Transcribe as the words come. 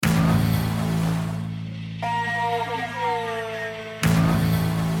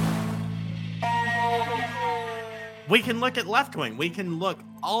We can look at left wing. We can look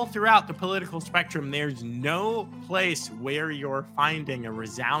all throughout the political spectrum. There's no place where you're finding a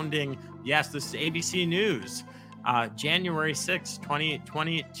resounding, yes, this is ABC News, January 6th,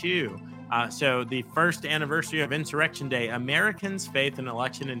 2022. So the first anniversary of Insurrection Day, Americans' faith in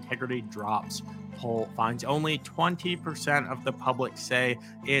election integrity drops. Poll finds only 20% of the public say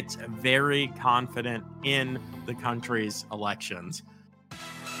it's very confident in the country's elections.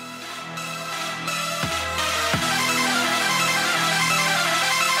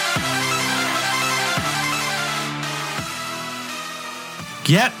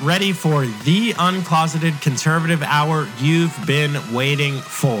 Get ready for the uncloseted conservative hour you've been waiting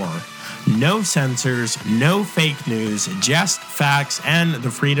for. No censors, no fake news, just facts and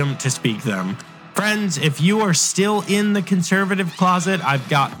the freedom to speak them. Friends, if you are still in the conservative closet, I've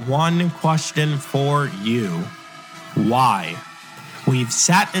got one question for you. Why? We've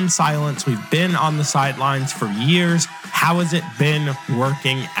sat in silence. We've been on the sidelines for years. How has it been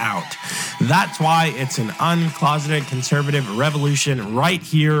working out? That's why it's an uncloseted conservative revolution right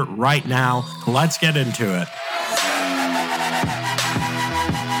here, right now. Let's get into it.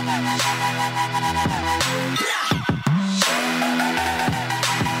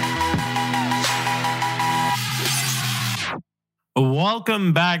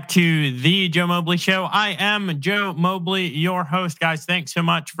 Welcome back to the Joe Mobley Show. I am Joe Mobley, your host. Guys, thanks so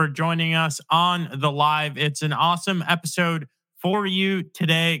much for joining us on the live. It's an awesome episode for you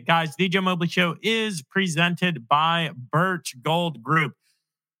today. Guys, the Joe Mobley Show is presented by Birch Gold Group.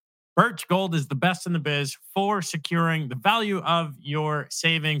 Birch Gold is the best in the biz for securing the value of your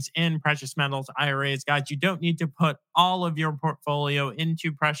savings in precious metals IRAs. Guys, you don't need to put all of your portfolio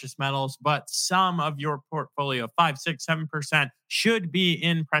into precious metals, but some of your portfolio, 5, 6, 7%, should be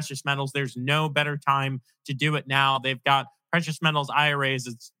in precious metals. There's no better time to do it now. They've got precious metals IRAs.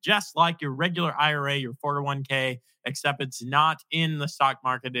 It's just like your regular IRA, your 401k, except it's not in the stock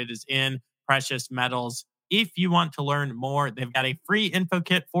market. It is in precious metals. If you want to learn more, they've got a free info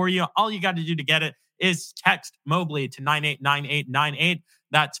kit for you. All you got to do to get it is text Mobley to 989898.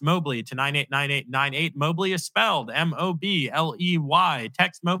 That's Mobley to 989898. Mobley is spelled Mobley.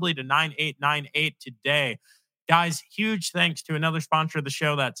 Text Mobley to 9898 today. Guys, huge thanks to another sponsor of the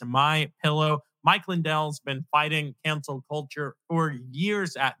show. That's My Pillow. Mike Lindell's been fighting cancel culture for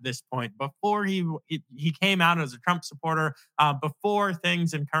years at this point. Before he came out as a Trump supporter, before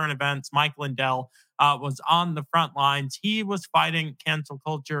things in current events, Mike Lindell was on the front lines. He was fighting cancel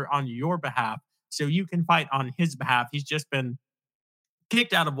culture on your behalf, so you can fight on his behalf. He's just been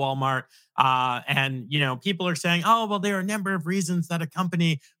kicked out of Walmart. And, people are saying, oh, well, there are a number of reasons that a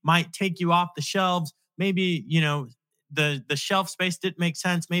company might take you off the shelves. Maybe, the shelf space didn't make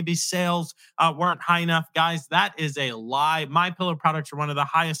sense. Maybe sales weren't high enough. Guys, that is a lie. My Pillow products are one of the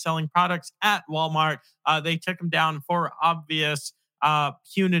highest selling products at Walmart. They took them down for obvious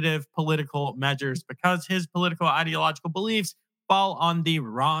punitive political measures because his political ideological beliefs fall on the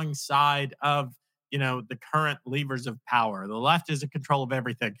wrong side of the current levers of power. The left is in control of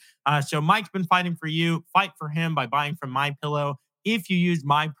everything. So Mike's been fighting for you. Fight for him by buying from My Pillow. If you use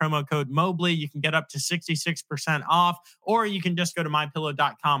my promo code Mobley, you can get up to 66% off, or you can just go to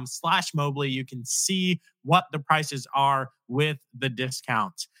mypillow.com/Mobley. You can see what the prices are with the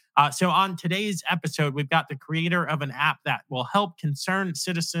discounts. So on today's episode, we've got the creator of an app that will help concerned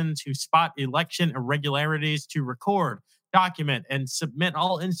citizens who spot election irregularities to record, document, and submit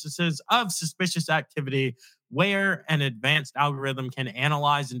all instances of suspicious activity, where an advanced algorithm can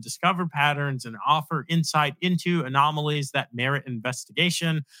analyze and discover patterns and offer insight into anomalies that merit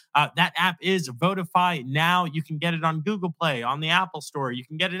investigation. That app is Votify Now. You can get it on Google Play, on the Apple Store. You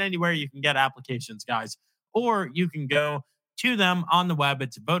can get it anywhere you can get applications, guys. Or you can go to them on the web.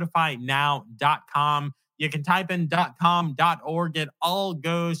 It's votifynow.com. You can type in .com.org. It all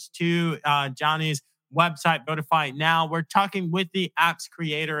goes to Johnny's website, Votify Now. We're talking with the app's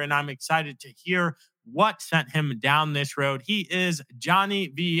creator, and I'm excited to hear what sent him down this road. He is Johnny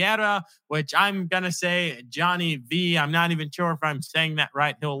Vieira, which I'm going to say Johnny V. I'm not even sure if I'm saying that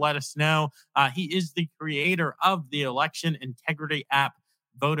right. He'll let us know. He is the creator of the election integrity app,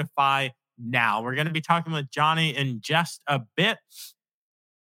 Votify Now. We're going to be talking with Johnny in just a bit.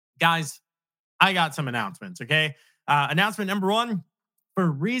 Guys, I got some announcements, okay? Announcement number one, for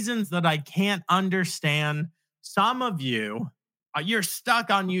reasons that I can't understand, some of you, you're stuck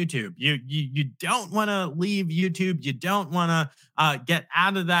on YouTube. You don't want to leave YouTube. You don't want to get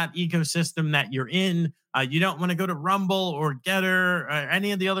out of that ecosystem that you're in. You don't want to go to Rumble or Getter or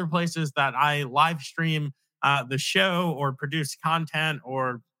any of the other places that I live stream the show or produce content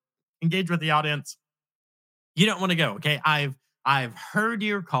or engage with the audience. You don't want to go. Okay, I've heard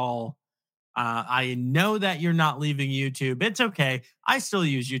your call. I know that you're not leaving YouTube. It's okay. I still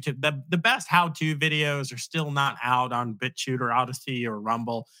use YouTube. The best how-to videos are still not out on BitChute or Odyssey or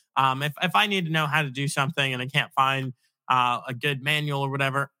Rumble. If I need to know how to do something and I can't find a good manual or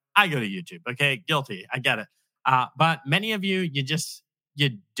whatever, I go to YouTube. Okay, guilty. I get it. But many of you, you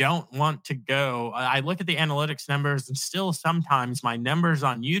don't want to go. I look at the analytics numbers, and still sometimes my numbers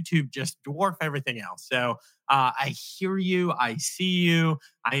on YouTube just dwarf everything else. So I hear you. I see you.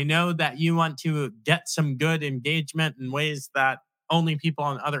 I know that you want to get some good engagement in ways that only people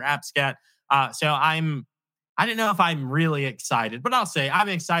on other apps get. I don't know if I'm really excited, but I'll say I'm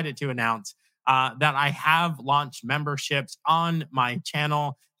excited to announce that I have launched memberships on my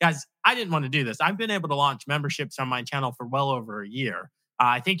channel. Guys, I didn't want to do this. I've been able to launch memberships on my channel for well over a year.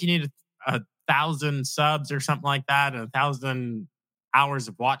 I think you need a thousand subs or something like that, and 1,000 hours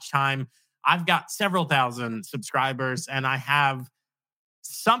of watch time. I've got several thousand subscribers, and I have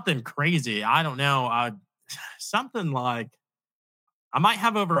something crazy. I don't know, something like I might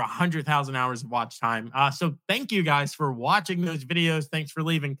have over 100,000 hours of watch time. So thank you guys for watching those videos. Thanks for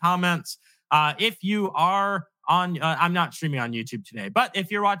leaving comments. If you are on, I'm not streaming on YouTube today, but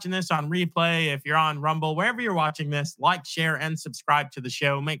if you're watching this on replay, if you're on Rumble, wherever you're watching this, like, share, and subscribe to the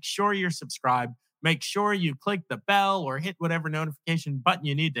show. Make sure you're subscribed. Make sure you click the bell or hit whatever notification button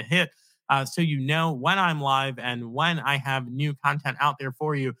you need to hit so you know when I'm live and when I have new content out there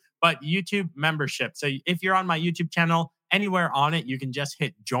for you. But YouTube membership. So if you're on my YouTube channel, anywhere on it, you can just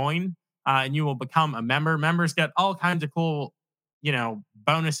hit join and you will become a member. Members get all kinds of cool,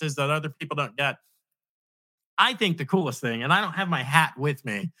 bonuses that other people don't get. I think the coolest thing, and I don't have my hat with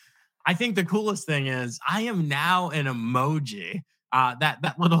me, I think the coolest thing is I am now an emoji.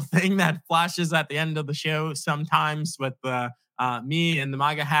 That little thing that flashes at the end of the show sometimes with me and the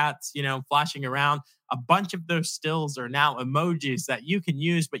MAGA hats, flashing around. A bunch of those stills are now emojis that you can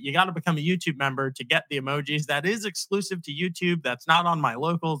use, but you got to become a YouTube member to get the emojis. That is exclusive to YouTube. That's not on my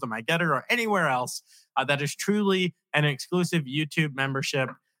locals or my Getter or anywhere else. That is truly an exclusive YouTube membership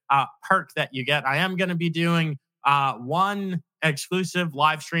perk that you get. I am going to be doing one exclusive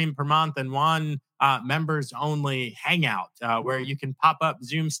live stream per month and one members only hangout where you can pop up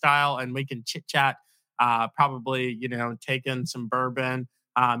Zoom style and we can chit chat. Probably, take in some bourbon,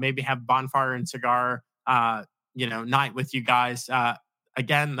 maybe have bonfire and cigar, night with you guys.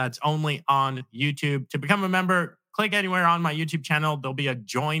 Again, that's only on YouTube. To become a member, click anywhere on my YouTube channel. There'll be a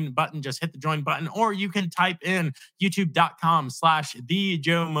join button. Just hit the join button, or you can type in youtube.com/The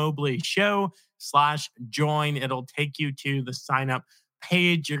Joe Mobley Show/join. It'll take you to the sign up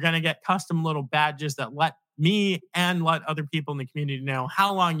page. You're going to get custom little badges that let me and let other people in the community know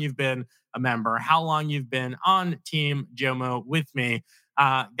how long you've been a member, how long you've been on Team JOMO with me.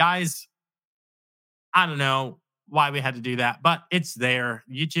 Guys, I don't know why we had to do that, but it's there.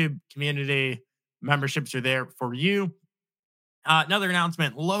 YouTube community memberships are there for you. Another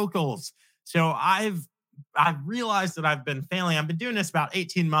announcement, locals. So I've realized that I've been failing. I've been doing this about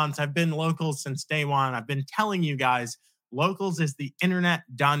 18 months. I've been locals since day one. I've been telling you guys, locals is the internet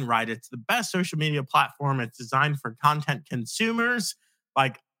done right. It's the best social media platform. It's designed for content consumers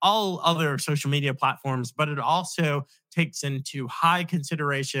like all other social media platforms, but it also takes into high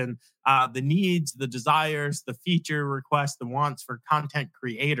consideration the needs, the desires, the feature requests, the wants for content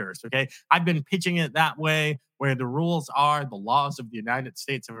creators. Okay. I've been pitching it that way, where the rules are the laws of the United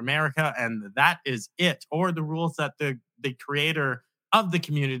States of America, and that is it, or the rules that the creator of the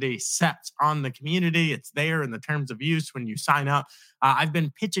community sets on the community. It's there in the terms of use when you sign up. I've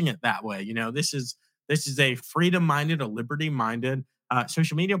been pitching it that way. This is a freedom-minded, a liberty-minded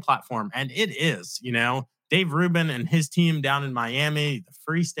social media platform, and it is. Dave Rubin and his team down in Miami, the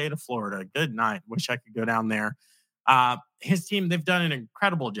free state of Florida. Good night. Wish I could go down there. His team, they've done an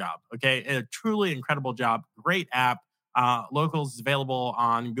incredible job. Okay, a truly incredible job. Great app. Locals is available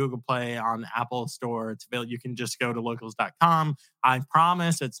on Google Play, on the Apple Store. It's available. You can just go to locals.com. I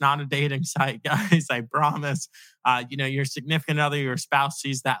promise it's not a dating site, guys. I promise. Your significant other, your spouse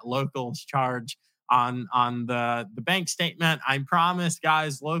sees that locals charge on the bank statement. I promise,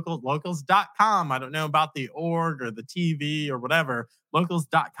 guys, locals.com. I don't know about the org or the TV or whatever.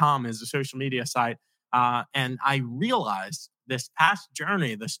 Locals.com is a social media site. And I realized this past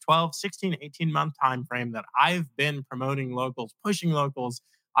journey, this 12, 16, 18-month time frame that I've been promoting locals, pushing locals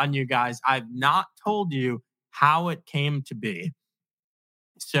on you guys, I've not told you how it came to be.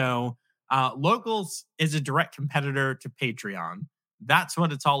 So locals is a direct competitor to Patreon. That's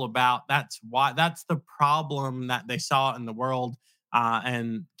what it's all about. That's the problem that they saw in the world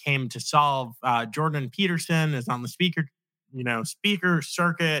and came to solve. Jordan Peterson is on the speaker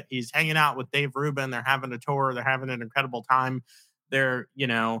circuit. He's hanging out with Dave Rubin. They're having a tour. They're having an incredible time. They're,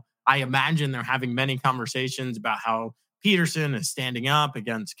 I imagine they're having many conversations about how Peterson is standing up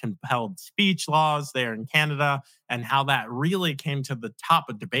against compelled speech laws there in Canada, and how that really came to the top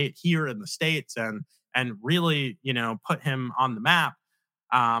of debate here in the States, and really, put him on the map.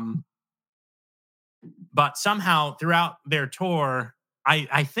 Um, but somehow throughout their tour,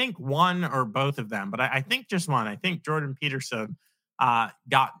 I think one or both of them, but I think just one. I think Jordan Peterson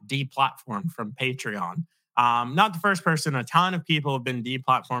got deplatformed from Patreon. Not the first person. A ton of people have been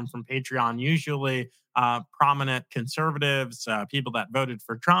deplatformed from Patreon. Usually, prominent conservatives, people that voted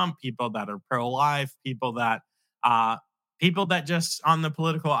for Trump, people that are pro-life, uh, people that just on the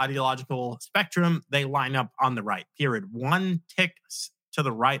political ideological spectrum they line up on the right. Period. One tick to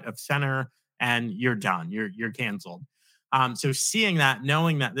the right of center and you're done. You're canceled. So seeing that,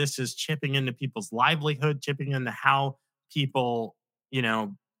 knowing that this is chipping into people's livelihood, chipping into how people, you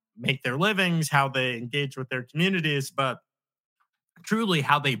know, make their livings, how they engage with their communities, but truly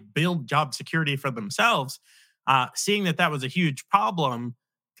how they build job security for themselves. Seeing that that was a huge problem,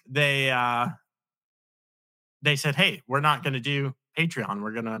 they they said, "Hey, we're not going to do Patreon.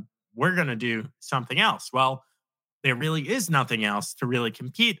 We're gonna do something else." Well, there really is nothing else to really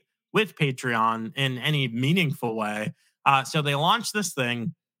compete with Patreon in any meaningful way. So they launched this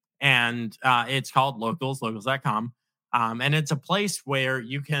thing, and it's called Locals, locals.com. And it's a place where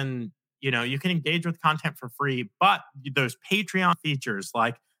you can engage with content for free, but those Patreon features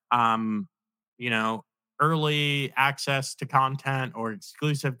like, um, you know, early access to content or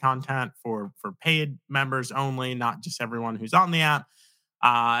exclusive content for paid members only, not just everyone who's on the app,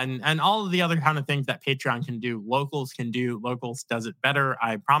 and all of the other kind of things that Patreon can do, Locals can do. Locals does it better.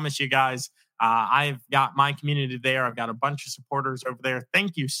 I promise you guys. I've got my community there. I've got a bunch of supporters over there.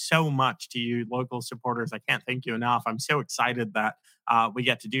 Thank you so much to you, local supporters. I can't thank you enough. I'm so excited that we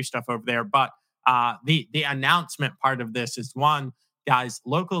get to do stuff over there. But the announcement part of this is one, guys.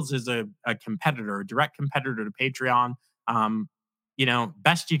 Locals is a competitor, a direct competitor to Patreon.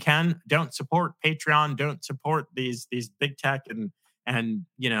 Best you can. Don't support Patreon. Don't support these big tech and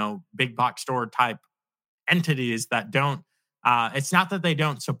big box store type entities that don't it's not that they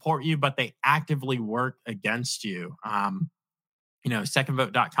don't support you, but they actively work against you.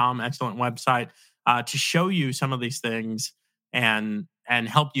 Secondvote.com, excellent website, to show you some of these things and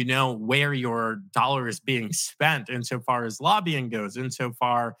help you know where your dollar is being spent insofar as lobbying goes,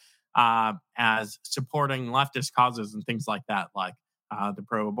 insofar as supporting leftist causes and things like that, like the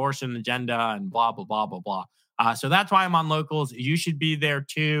pro-abortion agenda and blah blah blah blah blah. So that's why I'm on Locals. You should be there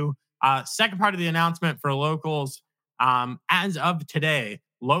too. Second part of the announcement for Locals, as of today,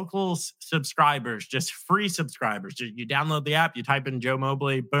 Locals subscribers, just free subscribers, you download the app, you type in Joe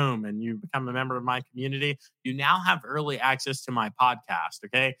Mobley, boom, and you become a member of my community. You now have early access to my podcast.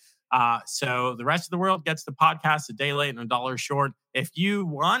 Okay. So the rest of the world gets the podcast a day late and a dollar short. If you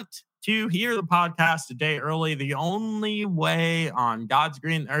want to hear the podcast a day early, the only way on God's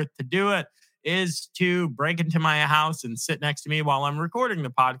green earth to do it is to break into my house and sit next to me while I'm recording the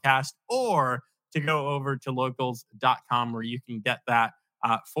podcast, or to go over to locals.com where you can get that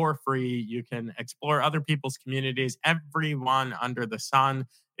for free. You can explore other people's communities. Everyone under the sun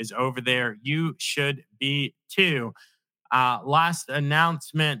is over there. You should be too. Last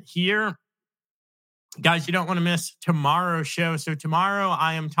announcement here. Guys, you don't want to miss tomorrow's show. So tomorrow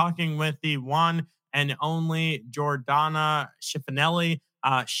I am talking with the one and only Jordana Schiffinelli.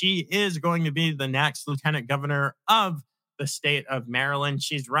 She is going to be the next lieutenant governor of the state of Maryland.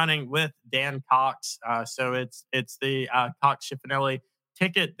 She's running with Dan Cox. So it's the Cox Schiffinelli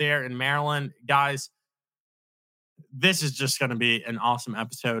ticket there in Maryland. Guys, this is just going to be an awesome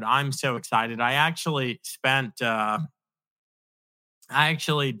episode. I'm so excited. I actually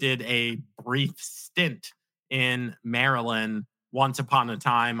did a brief stint in Maryland once upon a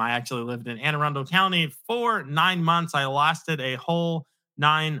time. I actually lived in Anne Arundel County for 9 months. I lasted a whole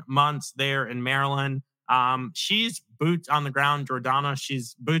 9 months there in Maryland. She's boots on the ground, Jordana.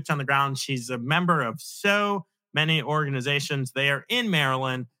 She's boots on the ground. She's a member of so many organizations there in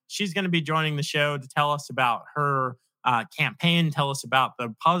Maryland. She's going to be joining the show to tell us about her campaign, tell us about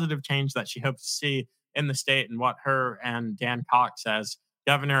the positive change that she hopes to see in the state and what her and Dan Cox as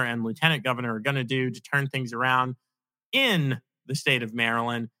governor and lieutenant governor are going to do to turn things around in the state of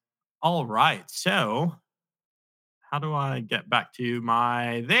Maryland. All right. So how do I get back to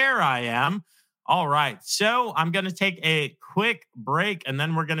there I am. All right. So I'm going to take a quick break and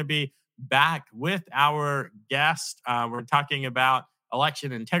then we're going to be back with our guest. We're talking about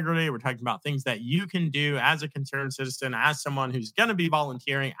election integrity. We're talking about things that you can do as a concerned citizen, as someone who's going to be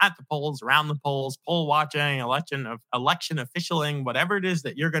volunteering at the polls, around the polls, poll watching, election officialing, whatever it is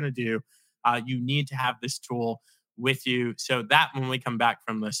that you're going to do. You need to have this tool. with you. So that when we come back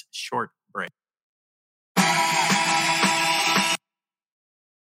from this short break.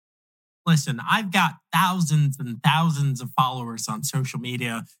 Listen, I've got thousands and thousands of followers on social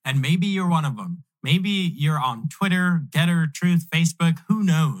media, and maybe you're one of them. Maybe you're on Twitter, Getter, Truth, Facebook, who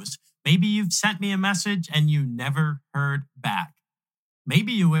knows? Maybe you've sent me a message and you never heard back.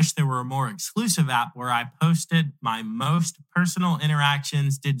 Maybe you wish there were a more exclusive app where I posted my most personal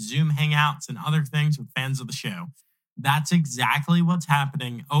interactions, did Zoom hangouts, and other things with fans of the show. That's exactly what's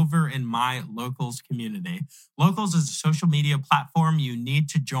happening over in my Locals community. Locals is a social media platform you need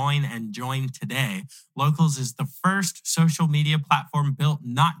to join and join today. Locals is the first social media platform built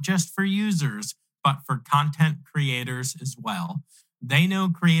not just for users, but for content creators as well. They know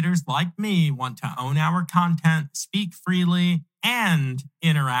creators like me want to own our content, speak freely, and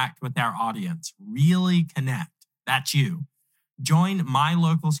interact with our audience. Really connect. That's you. Join my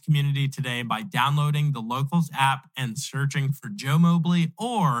Locals community today by downloading the Locals app and searching for Joe Mobley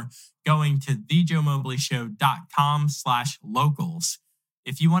or going to thejoemoblieshow.com/locals.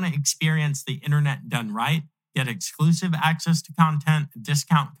 If you want to experience the internet done right, get exclusive access to content,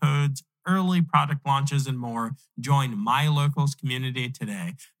 discount codes, early product launches, and more, join my Locals community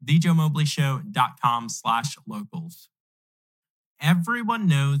today. thejoemoblieshow.com/locals. Everyone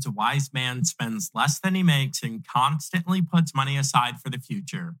knows a wise man spends less than he makes and constantly puts money aside for the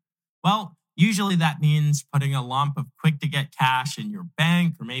future. Well, usually that means putting a lump of quick to get cash in your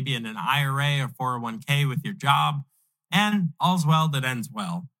bank or maybe in an IRA or 401k with your job, and all's well that ends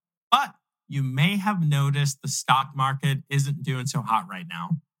well. But you may have noticed the stock market isn't doing so hot right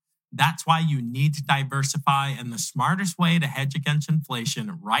now. That's why you need to diversify, and the smartest way to hedge against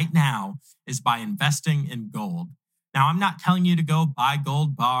inflation right now is by investing in gold. Now, I'm not telling you to go buy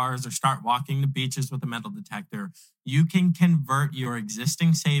gold bars or start walking the beaches with a metal detector. You can convert your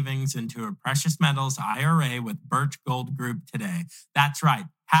existing savings into a precious metals IRA with Birch Gold Group today. That's right,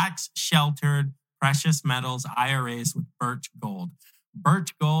 tax-sheltered precious metals IRAs with Birch Gold.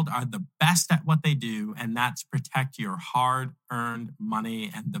 Birch Gold are the best at what they do, and that's protect your hard-earned money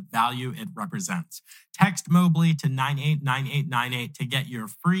and the value it represents. Text Mobley to 989898 to get your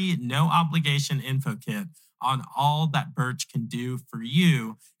free, no-obligation info kit on all that Birch can do for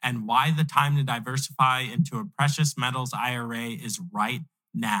you and why the time to diversify into a precious metals IRA is right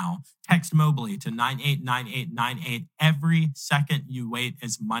now. Text Mobley to 989898. Every second you wait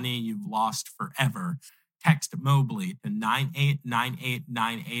is money you've lost forever. Text Mobley to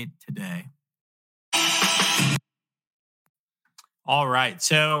 989898 today. All right.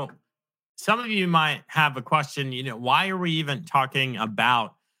 So some of you might have a question, why are we even talking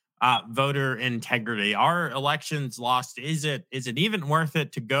about voter integrity? Our elections lost. Is it even worth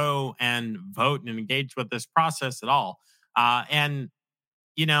it to go and vote and engage with this process at all? Honestly,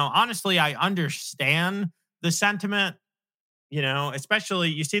 I understand the sentiment, especially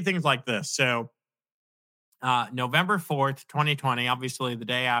you see things like this. So November 4th, 2020, obviously the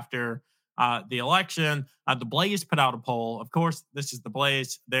day after the election, the Blaze put out a poll. Of course, this is the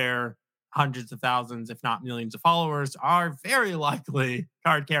Blaze. They're hundreds of thousands, if not millions of followers, are very likely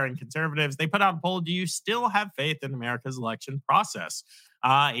card-carrying conservatives. They put out a poll, do you still have faith in America's election process?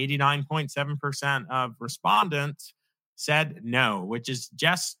 89.7% of respondents said no, which is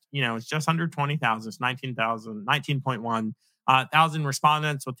just, it's just under 20,000. It's 19.1 thousand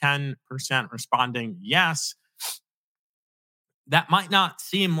respondents with 10% responding yes. That might not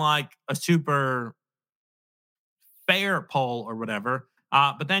seem like a super fair poll or whatever.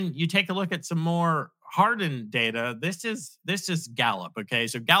 But then you take a look at some more hardened data. This is Gallup. Okay,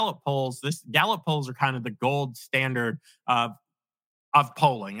 so Gallup polls are kind of the gold standard of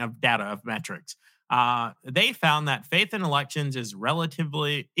polling, of data, of metrics. They found that faith in elections is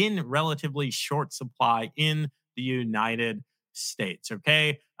relatively short supply in the United States.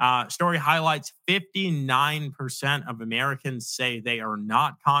 Okay, story highlights 59% of Americans say they are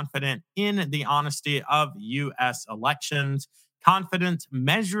not confident in the honesty of U.S. elections. Confidence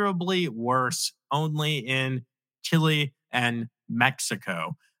measurably worse only in Chile and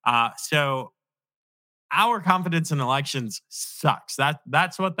Mexico. So our confidence in elections sucks.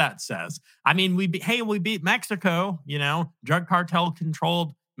 That's what that says. I mean, we beat Mexico, drug cartel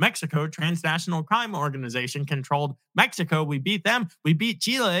controlled Mexico, transnational crime organization controlled Mexico. We beat them. We beat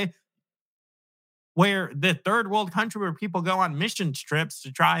Chile, where the third world country where people go on mission trips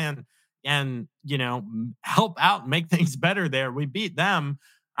to try and help out, make things better there. We beat them.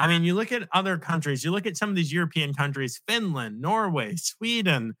 I mean, you look at other countries, you look at some of these European countries, Finland, Norway,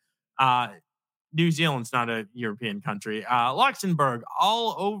 Sweden, New Zealand's not a European country, Luxembourg,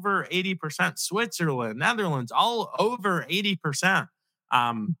 all over 80%, Switzerland, Netherlands, all over 80%,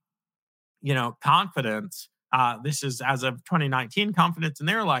 confidence. This is as of 2019 confidence in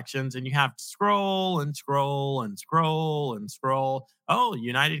their elections, and you have to scroll and scroll and scroll and scroll. Oh,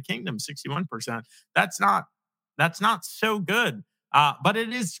 United Kingdom 61%. That's not so good. But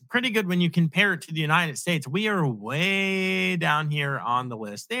it is pretty good when you compare it to the United States. We are way down here on the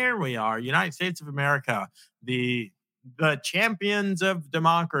list. There we are, United States of America, the champions of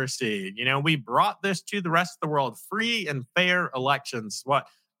democracy. We brought this to the rest of the world. Free and fair elections, what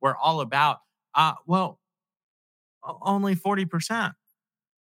we're all about. Well, only 40%.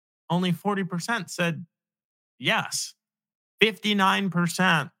 Only 40% said yes.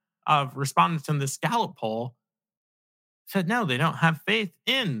 59% of respondents in this Gallup poll said no, they don't have faith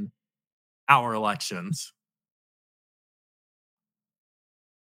in our elections.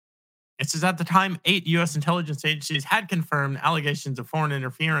 It says at the time, 8 U.S. intelligence agencies had confirmed allegations of foreign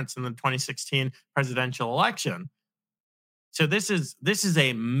interference in the 2016 presidential election. So this is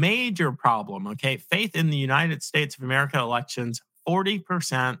a major problem. Okay, faith in the United States of America elections,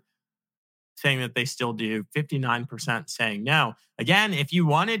 40% saying that they still do, 59% saying no. Again, if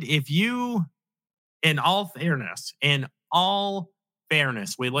you, in all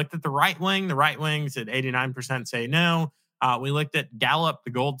fairness, we looked at the right wing. The right wing said 89% say no. We looked at Gallup,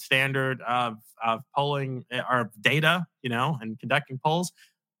 the gold standard of polling or data, and conducting polls.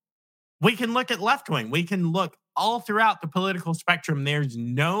 We can look at left wing. We can look all throughout the political spectrum. There's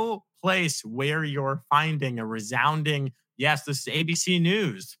no place where you're finding a resounding yes. This is ABC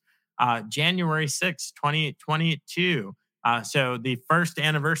News, January 6, 2022. So the first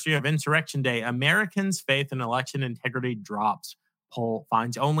anniversary of Insurrection Day, Americans' faith in election integrity drops. Poll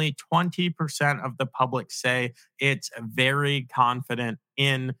finds only 20% of the public say it's very confident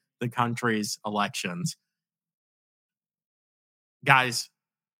in the country's elections. Guys,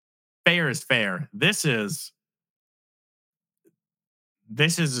 fair is fair. This is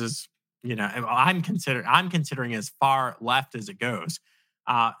as I'm considering as far left as it goes.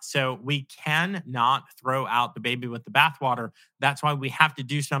 So we cannot throw out the baby with the bathwater. That's why we have to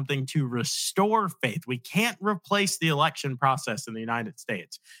do something to restore faith. We can't replace the election process in the United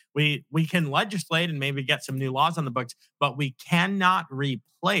States. We can legislate and maybe get some new laws on the books, but we cannot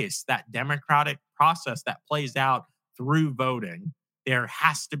replace that democratic process that plays out through voting. There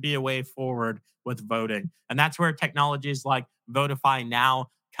has to be a way forward with voting. And that's where technologies like Votify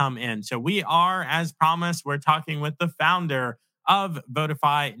now come in. So we are, as promised, we're talking with the founder of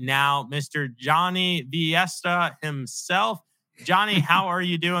Votify now, Mr. Johnny Viesta himself. Johnny, how are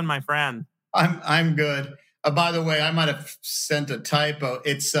you doing, my friend? I'm good. By the way, I might have sent a typo.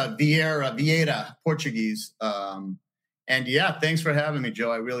 It's Vieira, Portuguese. And yeah, thanks for having me,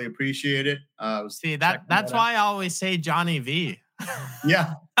 Joe. I really appreciate it. See, that's why I always say Johnny V.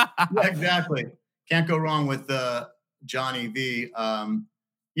 Yeah, exactly. Can't go wrong with Johnny V.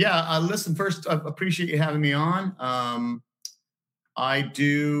 Listen, first, I appreciate you having me on. I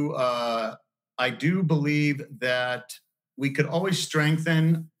do believe that we could always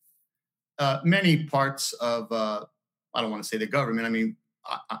strengthen many parts of, I don't want to say the government. I mean,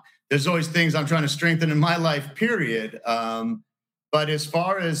 there's always things I'm trying to strengthen in my life, period. But as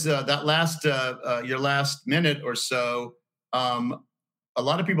far as that last, your last minute or so, a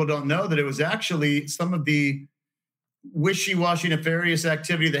lot of people don't know that it was actually some of the wishy-washy nefarious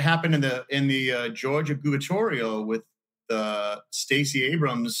activity that happened in the Georgia gubernatorial with Stacey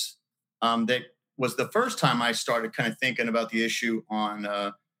Abrams. That was the first time I started kind of thinking about the issue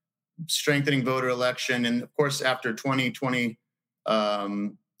on strengthening voter election. And of course, after 2020,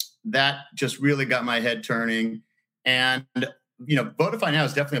 that just really got my head turning. And, Votify now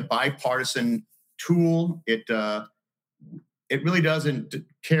is definitely a bipartisan tool. It really doesn't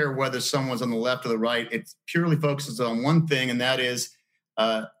care whether someone's on the left or the right. It purely focuses on one thing, and that is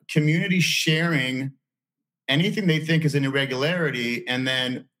community sharing anything they think is an irregularity. And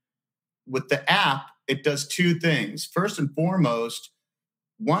then with the app, it does two things. First and foremost,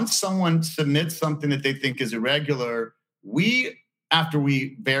 once someone submits something that they think is irregular, after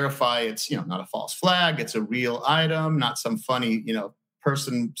we verify it's not a false flag, it's a real item, not some funny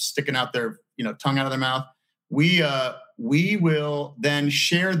person sticking out their tongue out of their mouth, we will then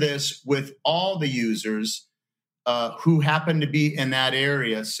share this with all the users who happen to be in that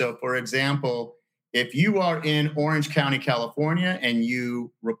area. So, for example, if you are in Orange County, California, and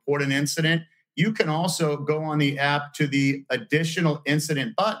you report an incident, you can also go on the app to the additional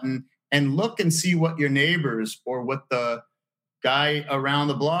incident button and look and see what your neighbors or what the guy around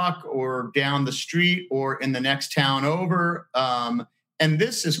the block or down the street or in the next town over. And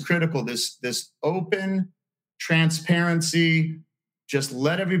this is critical, this open transparency, just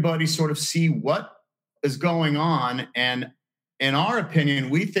let everybody sort of see what is going on. And in our opinion,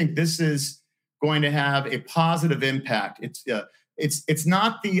 we think this is going to have a positive impact. It's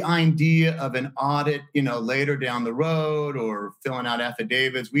not the idea of an audit, later down the road or filling out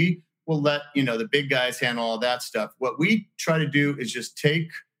affidavits. We will let, the big guys handle all that stuff. What we try to do is just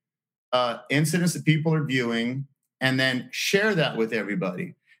take incidents that people are viewing and then share that with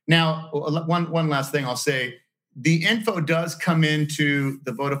everybody. Now, one last thing I'll say, the info does come into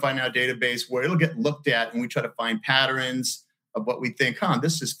the Votify Now database where it'll get looked at and we try to find patterns of what we think,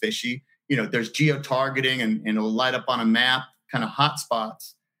 this is fishy. There's geo-targeting and it'll light up on a map, kind of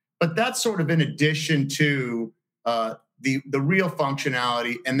hotspots. But that's sort of in addition to the real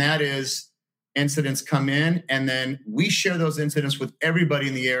functionality, and that is incidents come in and then we share those incidents with everybody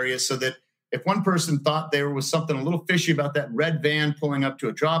in the area so that if one person thought there was something a little fishy about that red van pulling up to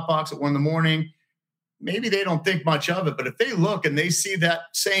a drop box at 1 a.m, maybe they don't think much of it. But if they look and they see that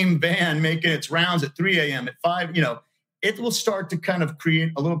same van making its rounds at 3 a.m., at 5, it will start to kind of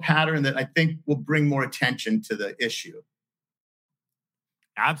create a little pattern that I think will bring more attention to the issue.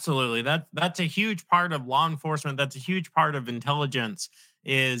 Absolutely. That's a huge part of law enforcement. That's a huge part of intelligence,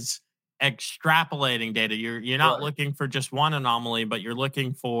 is extrapolating data. You're not looking for just one anomaly, but you're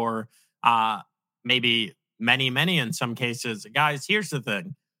looking for maybe many in some cases. Guys, here's the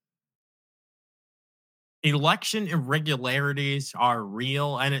thing. Election irregularities are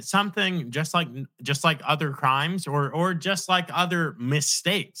real, and it's something just like other crimes or just like other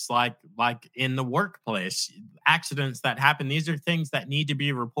mistakes, like in the workplace, accidents that happen. These are things that need to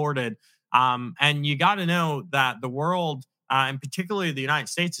be reported. And you got to know that the world, and particularly the United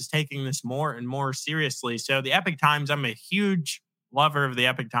States, is taking this more and more seriously. So the Epic Times, I'm a huge lover of the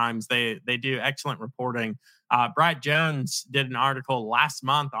Epic Times. They do excellent reporting. Brad Jones did an article last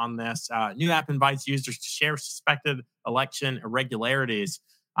month on this. New app invites users to share suspected election irregularities.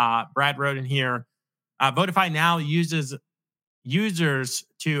 Brad wrote in here, Votify now uses users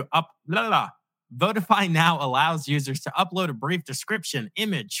to Votify now allows users to upload a brief description,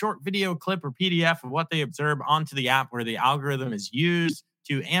 image, short video clip, or PDF of what they observe onto the app, where the algorithm is used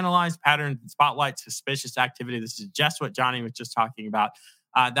to analyze patterns and spotlight suspicious activity. This is just what Johnny was just talking about.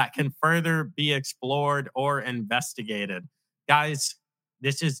 That can further be explored or investigated. Guys,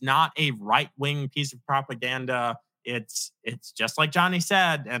 this is not a right-wing piece of propaganda. It's just like Johnny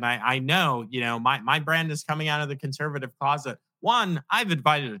said, and I know, my brand is coming out of the conservative closet. One, I've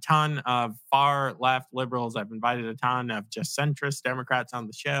invited a ton of far left liberals. I've invited a ton of just centrist Democrats on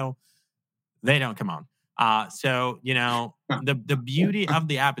the show. They don't come on. So, the beauty of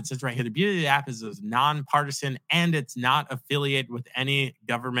the app, it says right here, the beauty of the app is it's nonpartisan and it's not affiliated with any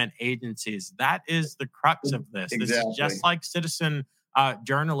government agencies. That is the crux of this. Exactly. This is just like citizen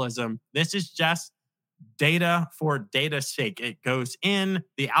journalism. This is just data for data's sake. It goes in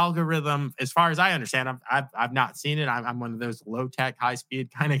the algorithm. As far as I understand, I've not seen it. I'm one of those low tech, high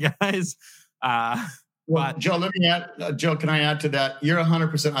speed kind of guys. Well, Joe, let me add. Joe, can I add to that? You're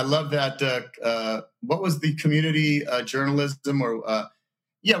 100%. I love that. What was the community journalism?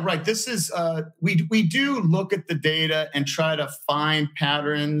 Yeah, right. This is we do look at the data and try to find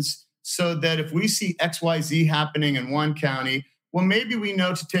patterns so that if we see XYZ happening in one county, well, maybe we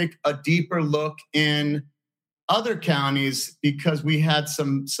know to take a deeper look in other counties because we had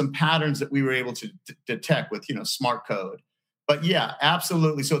some patterns that we were able to detect with smart code. But yeah,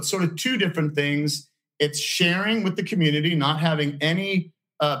 absolutely. So it's sort of two different things. It's sharing with the community, not having any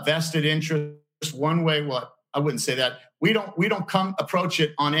vested interest one way. Well, I wouldn't say that. We don't come approach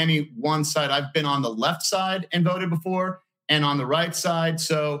it on any one side. I've been on the left side and voted before and on the right side.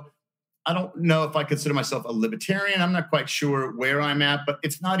 So I don't know if I consider myself a libertarian. I'm not quite sure where I'm at, but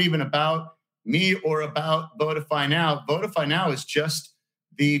it's not even about me or about Votify Now. Votify Now is just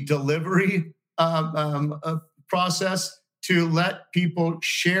the delivery process to let people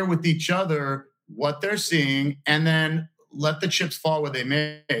share with each other what they're seeing, and then let the chips fall where they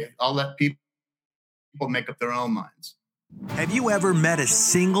may. I'll let people make up their own minds. Have you ever met a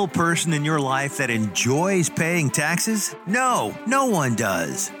single person in your life that enjoys paying taxes? No, no one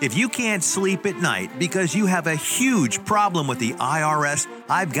does. If you can't sleep at night because you have a huge problem with the IRS,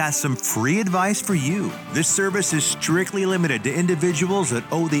 I've got some free advice for you. This service is strictly limited to individuals that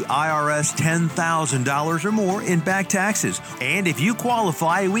owe the IRS $10,000 or more in back taxes. And if you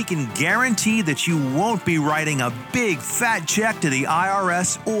qualify, we can guarantee that you won't be writing a big fat check to the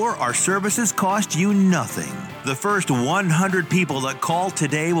IRS, or our services cost you nothing. The first 100 people that call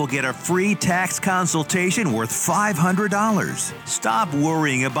today will get a free tax consultation worth $500. Stop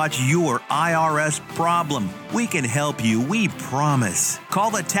worrying about your IRS problem. We can help you, we promise.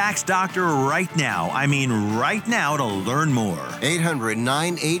 Call the tax doctor right now. I mean right now, to learn more.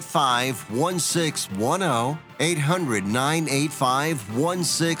 800-985-1610.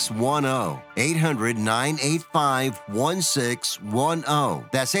 800-985-1610.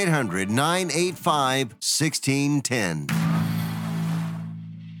 800-985-1610. That's 800-985-1610.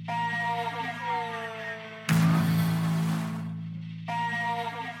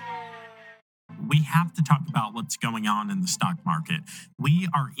 We have to talk about what's going on in the stock market. We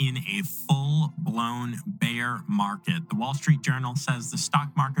are in a full-blown bear market. The Wall Street Journal says the stock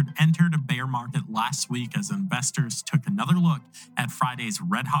market entered a bear market last week as investors took another look at Friday's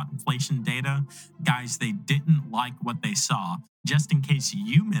red-hot inflation data. Guys, they didn't like what they saw. Just in case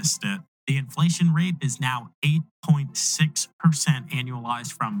you missed it, the inflation rate is now 8.6%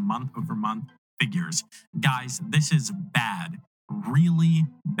 annualized from month-over-month figures. Guys, this is bad, really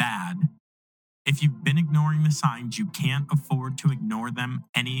bad. If you've been ignoring the signs, you can't afford to ignore them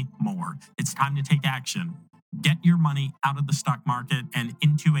anymore. It's time to take action. Get your money out of the stock market and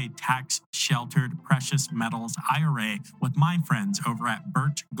into a tax-sheltered precious metals IRA with my friends over at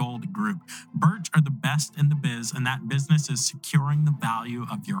Birch Gold Group. Birch are the best in the biz, and that business is securing the value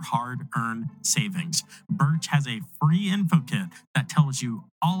of your hard-earned savings. Birch has a free info kit that tells you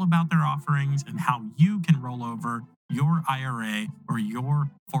all about their offerings and how you can roll over your IRA or your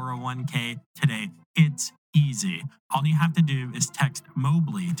 401k today. It's easy. All you have to do is text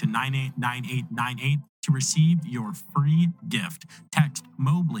Mobley to 989898 to receive your free gift. Text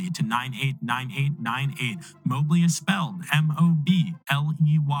Mobley to 989898. Mobley is spelled Mobley.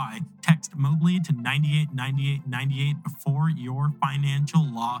 Text Mobley to 989898 before your financial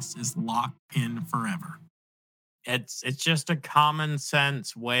loss is locked in forever. It's just a common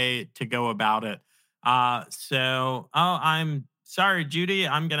sense way to go about it. I'm sorry, Judy.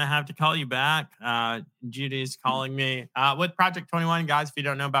 I'm going to have to call you back. Judy's calling me with Project 21. Guys, if you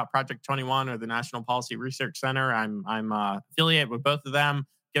don't know about Project 21 or the National Policy Research Center, I'm affiliated with both of them.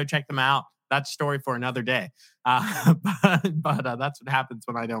 Go check them out. That's a story for another day. But that's what happens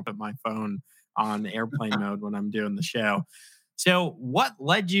when I don't put my phone on airplane mode when I'm doing the show. So what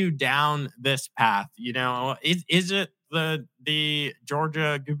led you down this path? You know, is it the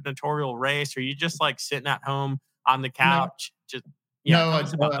Georgia gubernatorial race? Or are you just like sitting at home on the couch? Tell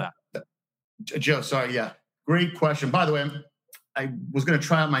us about that. Joe, sorry. Yeah. Great question. By the way, I was going to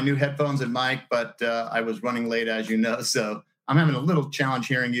try out my new headphones and mic, but I was running late, as you know, so I'm having a little challenge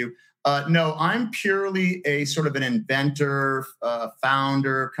hearing you. No, I'm purely a sort of an inventor,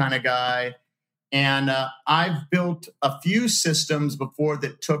 founder kind of guy. And I've built a few systems before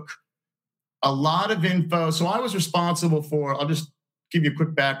that took a lot of info. So I was responsible for, I'll just give you a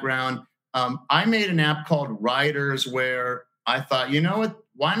quick background. I made an app called Riders where I thought, you know what,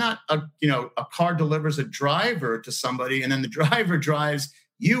 why not, a car delivers a driver to somebody and then the driver drives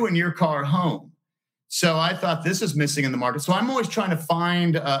you and your car home. So I thought this is missing in the market. So I'm always trying to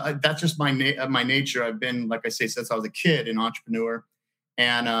find, that's just my nature. I've been, like I say, since I was a kid, an entrepreneur.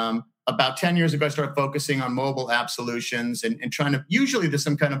 And about 10 years ago, I started focusing on mobile app solutions and trying to, usually there's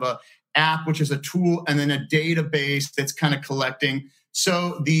some kind of a app, which is a tool, and then a database that's kind of collecting.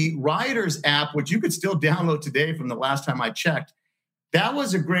 So the Riders app, which you could still download today from the last time I checked, that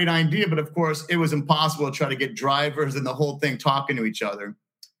was a great idea. But of course, it was impossible to try to get drivers and the whole thing talking to each other.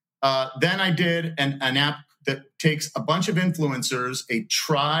 Then I did an app that takes a bunch of influencers, a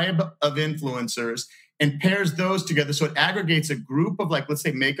tribe of influencers, and pairs those together. So it aggregates a group of, like, let's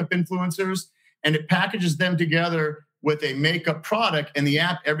say, makeup influencers, and it packages them together with a makeup product. And the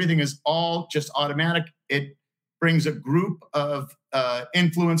app, everything is all just automatic. It brings a group of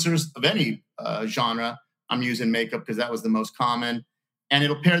influencers of any genre. I'm using makeup because that was the most common. And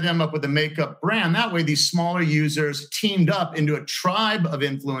it'll pair them up with a makeup brand. That way, these smaller users teamed up into a tribe of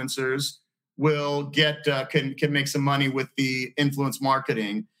influencers will get can make some money with the influence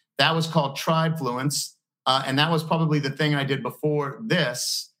marketing. That was called Tribefluence, and that was probably the thing I did before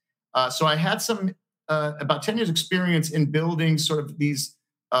this. So I had some about 10 years experience in building sort of these.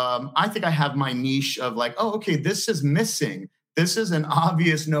 I think I have my niche of like, oh, okay, this is missing. This is an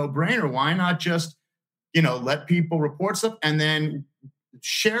obvious no-brainer. Why not just, let people report stuff and then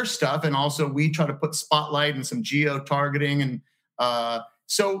share stuff? And also we try to put spotlight and some geo-targeting. And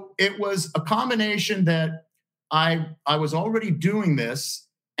so it was a combination that I was already doing this.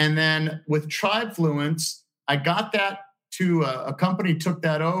 And then with Tribefluence, I got that to a company took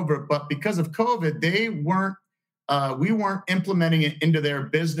that over. But because of COVID, we weren't implementing it into their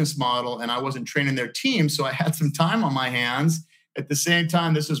business model, and I wasn't training their team. So I had some time on my hands. At the same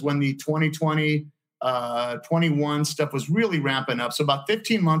time, this is when the 2020, 21 stuff was really ramping up. So about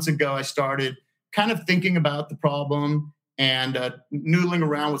 15 months ago, I started kind of thinking about the problem and noodling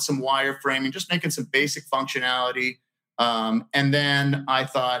around with some wireframing, just making some basic functionality. And then I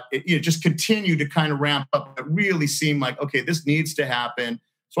thought it just continued to kind of ramp up. It really seemed like, okay, this needs to happen.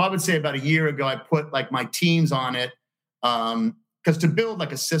 So I would say about a year ago, I put like my teams on it. Because to build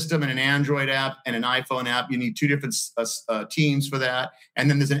like a system and an Android app and an iPhone app, you need two different teams for that. And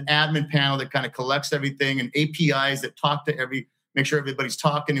then there's an admin panel that kind of collects everything and APIs that talk to make sure everybody's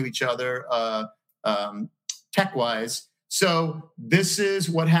talking to each other tech-wise. So this is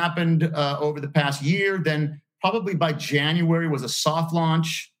what happened over the past year. Then probably by January was a soft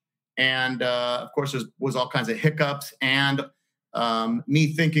launch. And of course, there was all kinds of hiccups and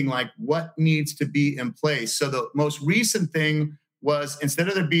me thinking like, what needs to be in place? So the most recent thing was, instead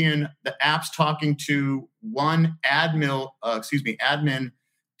of there being the apps talking to one admin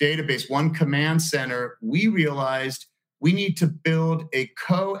database, one command center, we realized we need to build a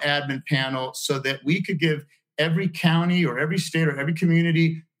co-admin panel so that we could give every county or every state or every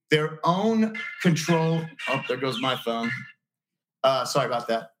community their own control. Oh, there goes my phone. Sorry about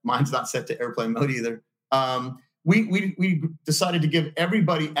that. Mine's not set to airplane mode either. We decided to give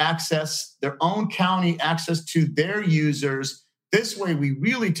everybody their own county access to their users. This way, we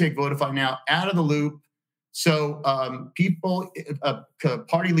really take Votify Now out of the loop. So people,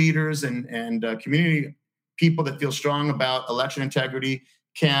 party leaders and community people that feel strong about election integrity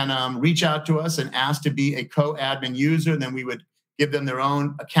can reach out to us and ask to be a co-admin user. And then we would give them their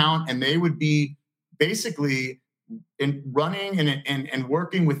own account, and they would be basically running and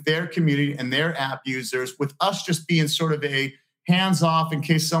working with their community and their app users, with us just being sort of a hands-off in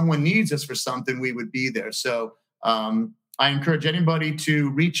case someone needs us for something, we would be there. So I encourage anybody to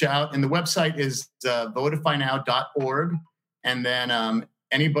reach out, and the website is votifynow.org. And then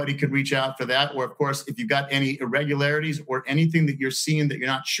anybody could reach out for that. Or, of course, if you've got any irregularities or anything that you're seeing that you're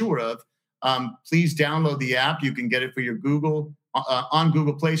not sure of, please download the app. You can get it for your on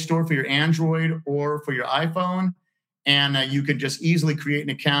Google Play Store for your Android or for your iPhone. And you can just easily create an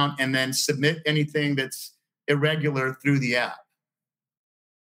account and then submit anything that's irregular through the app.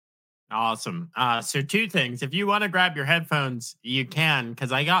 Awesome. So two things. If you want to grab your headphones, you can,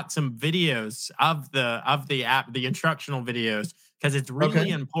 because I got some videos of the app, the instructional videos, because it's really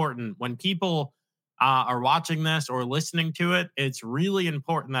important when people are watching this or listening to it. It's really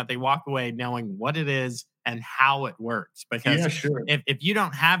important that they walk away knowing what it is and how it works. Because if you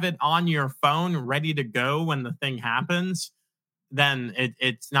don't have it on your phone ready to go when the thing happens, then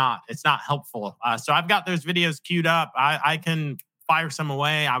it's not helpful. So I've got those videos queued up. I can fire some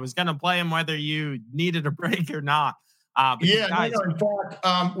away. I was going to play them whether you needed a break or not. In fact,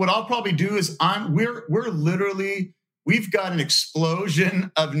 what I'll probably do is we've got an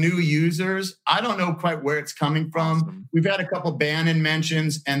explosion of new users. I don't know quite where it's coming from. Awesome. We've had a couple Bannon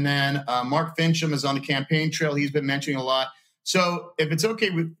mentions, and then Mark Fincham is on the campaign trail. He's been mentioning a lot. So if it's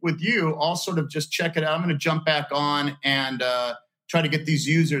okay with you, I'll sort of just check it out. I'm going to jump back on and try to get these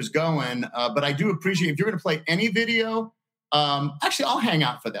users going. But I do appreciate if you're going to play any video. Actually, I'll hang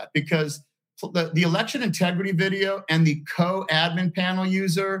out for that, because the election integrity video and the co-admin panel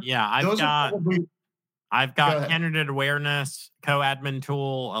user. Yeah, I've got candidate awareness, co-admin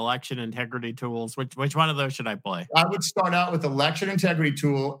tool, election integrity tools. Which one of those should I play? I would start out with election integrity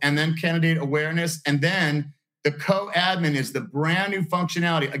tool and then candidate awareness. And then the co-admin is the brand new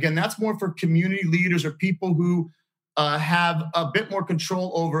functionality. Again, that's more for community leaders or people who have a bit more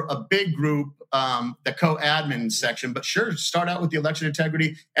control over a big group, the co-admin section. But sure, start out with the election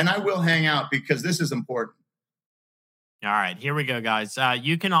integrity, and I will hang out because this is important. All right, here we go, guys.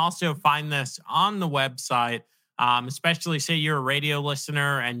 You can also find this on the website, especially say you're a radio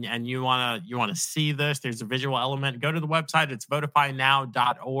listener and you want to see this. There's a visual element. Go to the website. It's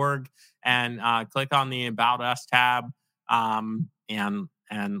votifynow.org and click on the About Us tab and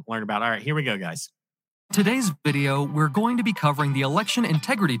learn about it. All right, here we go, guys. Today's video, we're going to be covering the election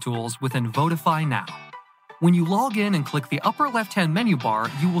integrity tools within Votify Now. When you log in and click the upper left-hand menu bar,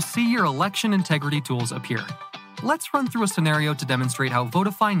 you will see your election integrity tools appear. Let's run through a scenario to demonstrate how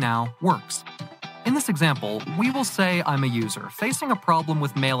Votify Now works. In this example, we will say I'm a user facing a problem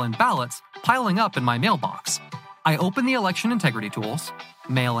with mail-in ballots piling up in my mailbox. I open the election integrity tools,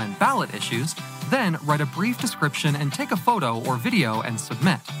 mail-in ballot issues, then write a brief description and take a photo or video and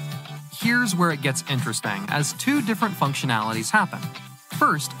submit. Here's where it gets interesting, as two different functionalities happen.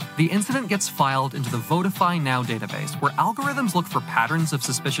 First, the incident gets filed into the Votify Now database, where algorithms look for patterns of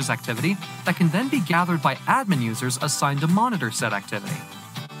suspicious activity that can then be gathered by admin users assigned to monitor said activity.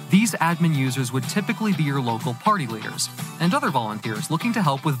 These admin users would typically be your local party leaders and other volunteers looking to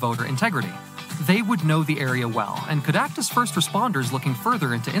help with voter integrity. They would know the area well and could act as first responders looking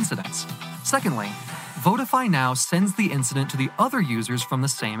further into incidents. Secondly, Votify Now sends the incident to the other users from the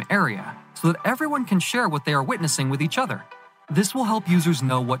same area, so that everyone can share what they are witnessing with each other. This will help users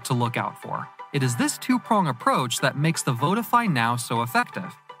know what to look out for. It is this two-prong approach that makes the Votify Now so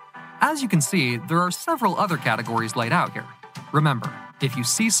effective. As you can see, there are several other categories laid out here. Remember, if you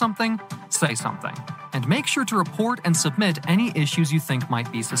see something, say something. And make sure to report and submit any issues you think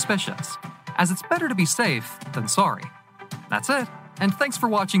might be suspicious, as it's better to be safe than sorry. That's it, and thanks for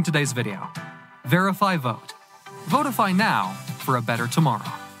watching today's video. Verify Vote. Votify Now for a better tomorrow.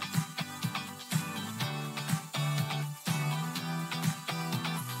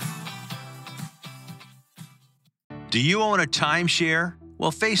 Do you own a timeshare?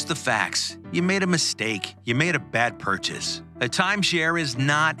 Well, face the facts. You made a mistake. You made a bad purchase. A timeshare is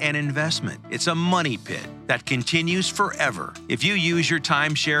not an investment. It's a money pit that continues forever. If you use your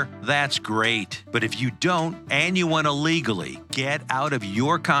timeshare, that's great. But if you don't, and you want to legally get out of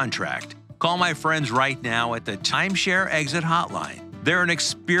your contract, call my friends right now at the Timeshare Exit Hotline. They're an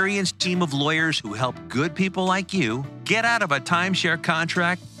experienced team of lawyers who help good people like you get out of a timeshare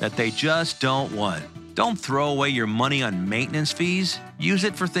contract that they just don't want. Don't throw away your money on maintenance fees. Use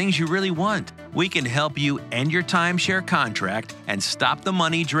it for things you really want. We can help you end your timeshare contract and stop the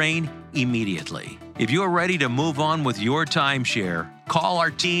money drain immediately. If you're ready to move on with your timeshare, call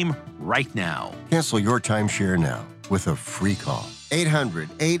our team right now. Cancel your timeshare now with a free call.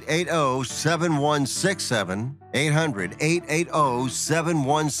 800-880-7167.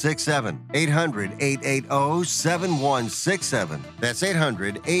 800-880-7167. 800-880-7167. That's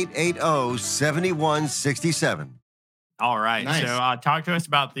 800-880-7167. All right. Nice. So talk to us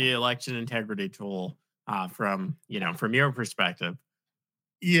about the election integrity tool from your perspective.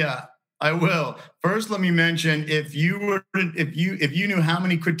 Yeah, I will. First, let me mention if you knew how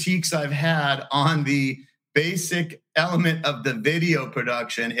many critiques I've had on the basic element of the video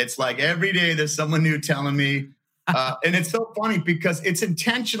production, it's like every day there's someone new telling me, and it's so funny because it's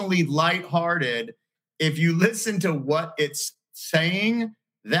intentionally lighthearted. If you listen to what it's saying,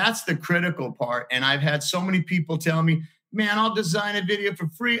 that's the critical part. And I've had so many people tell me, man, I'll design a video for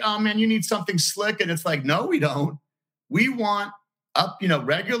free. Oh man, you need something slick. And it's like, no, we don't. We want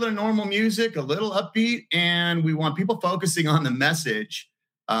regular, normal music, a little upbeat, and we want people focusing on the message.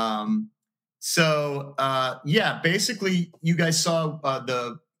 Basically, you guys saw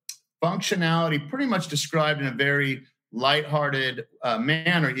the functionality pretty much described in a very lighthearted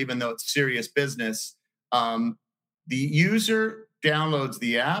manner, even though it's serious business. The user downloads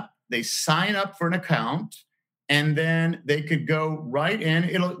the app, they sign up for an account, and then they could go right in.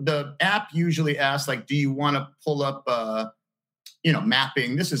 The app usually asks, like, do you want to pull up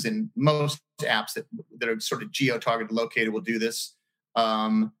mapping? This is in most apps that are sort of geo-targeted, located will do this.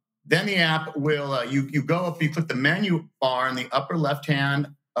 Then the app will, you go up, you click the menu bar in the upper left-hand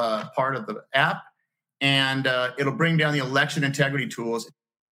part of the app, and it'll bring down the election integrity tools.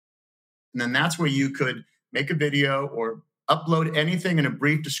 And then that's where you could make a video or upload anything in a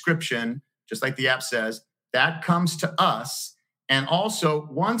brief description, just like the app says. That comes to us. And also,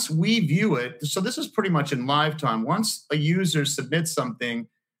 once we view it, so this is pretty much in live time, once a user submits something,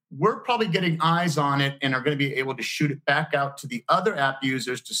 we're probably getting eyes on it and are going to be able to shoot it back out to the other app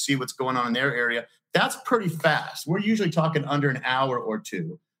users to see what's going on in their area. That's pretty fast. We're usually talking under an hour or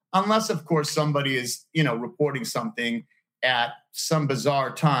two, unless, of course, somebody is, reporting something at some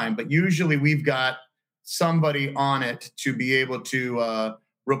bizarre time. But usually we've got somebody on it to be able to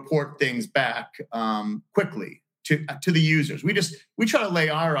report things back quickly to the users. We try to lay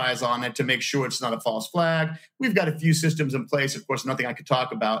our eyes on it to make sure it's not a false flag. We've got a few systems in place, of course, nothing I could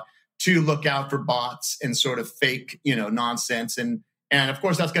talk about, to look out for bots and sort of fake, nonsense. And of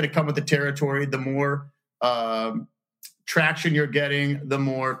course, that's going to come with the territory. The more traction you're getting, the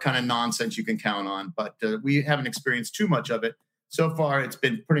more kind of nonsense you can count on. But we haven't experienced too much of it. So far, it's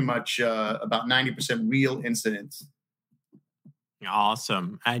been pretty much about 90% real incidents.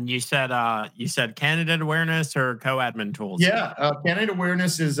 Awesome. And you said candidate awareness or co-admin tools? Yeah, candidate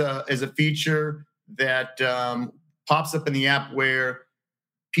awareness is a feature that pops up in the app where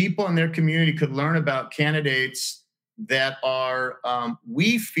people in their community could learn about candidates that are,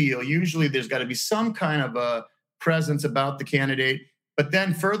 we feel, usually there's got to be some kind of a presence about the candidate. But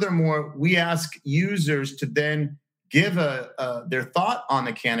then furthermore, we ask users to then give their thought on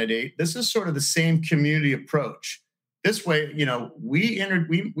the candidate. This is sort of the same community approach. This way, we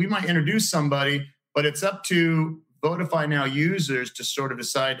might introduce somebody, but it's up to Votify Now users to sort of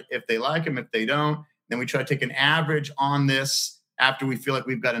decide if they like them, if they don't. Then we try to take an average on this after we feel like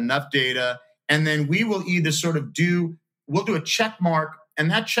we've got enough data. And then we will either sort of we'll do a check mark,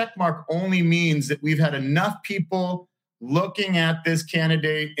 and that check mark only means that we've had enough people looking at this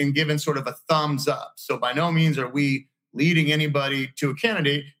candidate and giving sort of a thumbs up. So by no means are we leading anybody to a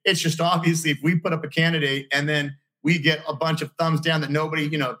candidate. It's just obviously if we put up a candidate and then we get a bunch of thumbs down that nobody,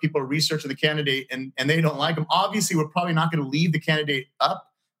 people are researching the candidate and they don't like them, obviously we're probably not going to leave the candidate up,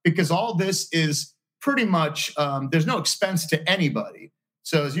 because all this is pretty much, there's no expense to anybody.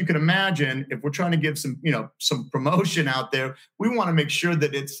 So as you can imagine, if we're trying to give some promotion out there, we want to make sure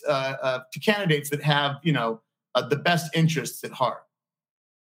that it's to candidates that have, the best interests at heart.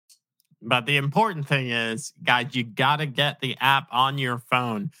 But the important thing is, guys, you got to get the app on your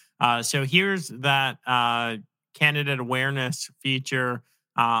phone. So here's that candidate awareness feature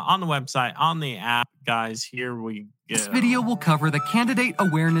on the website, on the app. Guys, here we go. This video will cover the candidate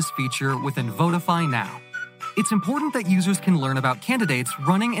awareness feature within Votify Now. It's important that users can learn about candidates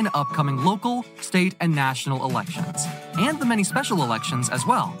running in upcoming local, state, and national elections, and the many special elections as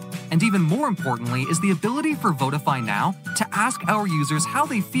well. And even more importantly is the ability for Votify Now to ask our users how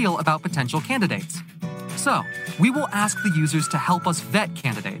they feel about potential candidates. So, we will ask the users to help us vet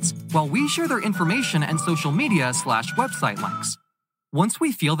candidates, while we share their information and social media/website links. Once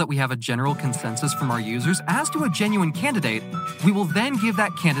we feel that we have a general consensus from our users as to a genuine candidate, we will then give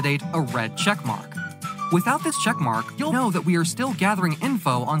that candidate a red checkmark. Without this checkmark, you'll know that we are still gathering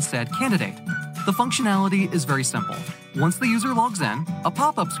info on said candidate. The functionality is very simple. Once the user logs in, a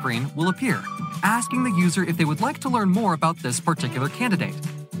pop-up screen will appear, asking the user if they would like to learn more about this particular candidate.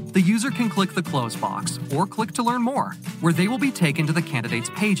 The user can click the close box or click to learn more, where they will be taken to the candidate's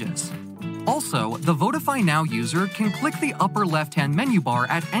pages. Also, the Votify Now user can click the upper left-hand menu bar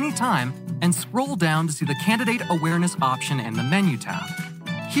at any time and scroll down to see the candidate awareness option in the menu tab.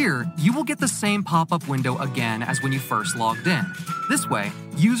 Here, you will get the same pop-up window again as when you first logged in. This way,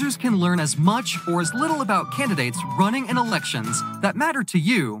 users can learn as much or as little about candidates running in elections that matter to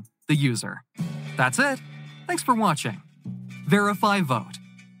you, the user. That's it. Thanks for watching. Verify Vote.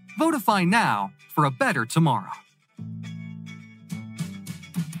 Votify Now for a better tomorrow.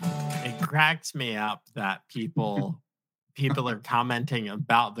 It cracks me up that people are commenting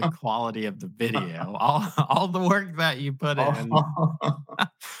about the quality of the video, all the work that you put in.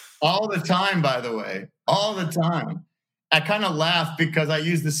 All the time, by the way, all the time. I kind of laugh because I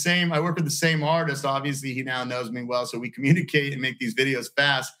work with the same artist. Obviously, he now knows me well, so we communicate and make these videos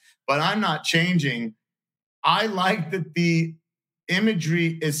fast, but I'm not changing. I like that the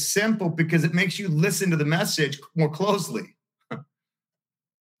imagery is simple because it makes you listen to the message more closely.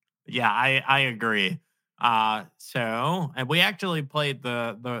 Yeah, I agree. So, and we actually played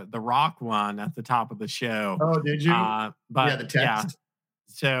the rock one at the top of the show. Oh, did you? But yeah, the text.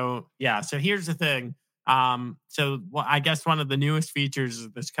 So here's the thing. I guess one of the newest features is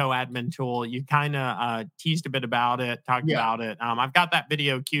this co-admin tool. You kind of teased a bit about it, talked about it. I've got that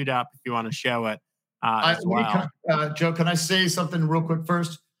video queued up if you want to show it as well. Joe, can I say something real quick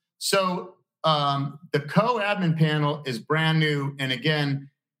first? So the co-admin panel is brand new. And again,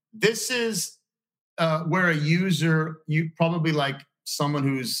 this is where a user, you probably like someone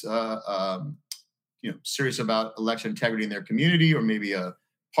who's serious about election integrity in their community, or maybe a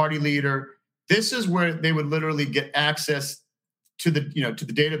party leader. This is where they would literally get access to the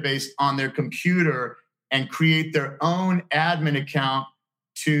database on their computer and create their own admin account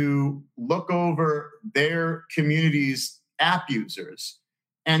to look over their community's app users.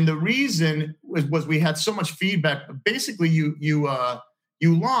 And the reason was we had so much feedback. Basically, you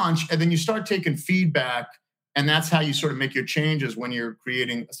launch and then you start taking feedback, and that's how you sort of make your changes when you're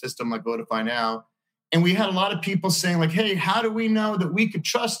creating a system like Votify Now. And we had a lot of people saying like, hey, how do we know that we could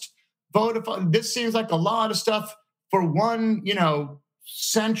trust Votify? This seems like a lot of stuff for one,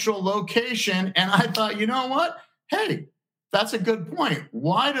 central location. And I thought, you know what? Hey, that's a good point.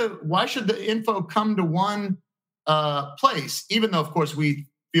 Why should the info come to one place? Even though, of course, we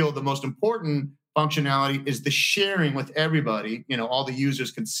feel the most important functionality is the sharing with everybody. All the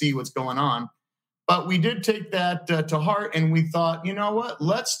users can see what's going on. But we did take that to heart, and we thought, you know what?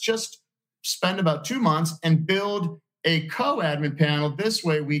 Let's just spend about 2 months and build a co-admin panel. This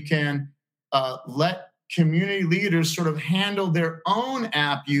way we can let community leaders sort of handle their own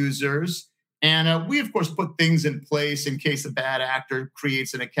app users. And we, of course, put things in place in case a bad actor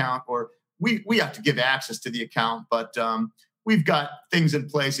creates an account, or we have to give access to the account. But we've got things in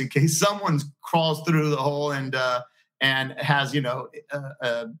place in case someone crawls through the hole and has,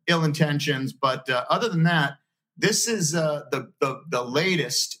 ill intentions. But other than that, this is the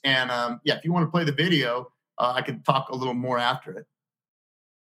latest. And if you want to play the video, I could talk a little more after it.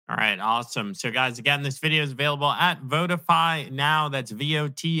 All right, awesome. So, guys, again, this video is available at Votify Now. That's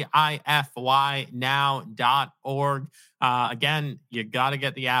Votify now.org. Again, you got to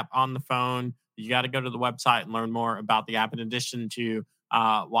get the app on the phone. you got to go to the website and learn more about the app. In addition to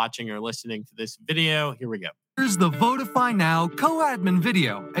watching or listening to this video, here we go. Here's the Votify Now co-admin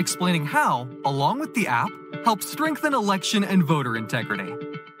video explaining how, along with the app, helps strengthen election and voter integrity.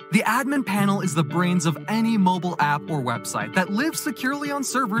 The admin panel is the brains of any mobile app or website that lives securely on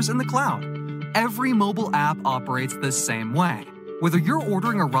servers in the cloud. Every mobile app operates the same way, whether you're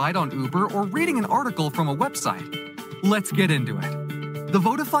ordering a ride on Uber or reading an article from a website. Let's get into it. The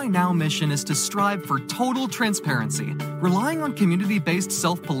Votify Now mission is to strive for total transparency, relying on community-based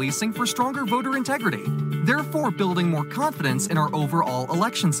self-policing for stronger voter integrity, therefore building more confidence in our overall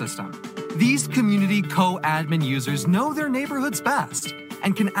election system. These community co-admin users know their neighborhoods best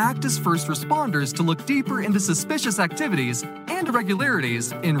and can act as first responders to look deeper into suspicious activities and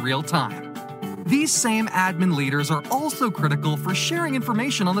irregularities in real time. These same admin leaders are also critical for sharing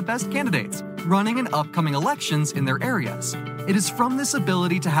information on the best candidates running in upcoming elections in their areas. It is from this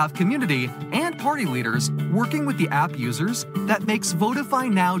ability to have community and party leaders working with the app users that makes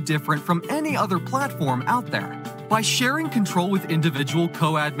Votify Now different from any other platform out there. By sharing control with individual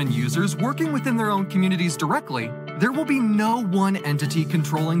co-admin users working within their own communities directly, there will be no one entity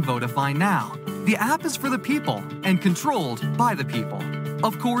controlling Votify Now. The app is for the people and controlled by the people.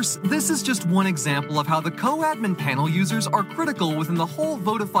 Of course, this is just one example of how the co-admin panel users are critical within the whole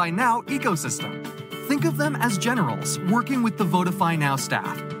Votify Now ecosystem. Think of them as generals working with the Votify Now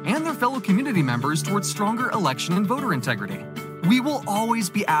staff and their fellow community members towards stronger election and voter integrity. We will always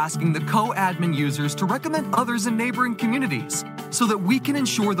be asking the co-admin users to recommend others in neighboring communities so that we can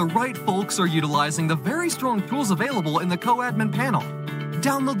ensure the right folks are utilizing the very strong tools available in the co-admin panel.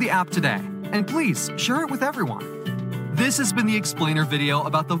 Download the app today and please share it with everyone. This has been the explainer video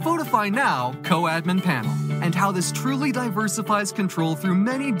about the Votify Now co-admin panel and how this truly diversifies control through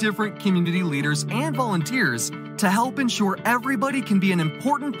many different community leaders and volunteers to help ensure everybody can be an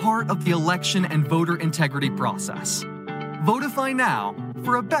important part of the election and voter integrity process. Votify Now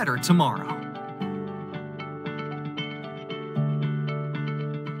for a better tomorrow.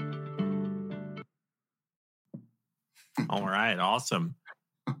 All right, awesome.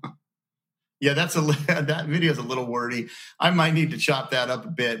 Yeah, that video is a little wordy. I might need to chop that up a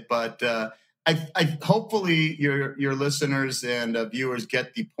bit, but I hopefully your listeners and viewers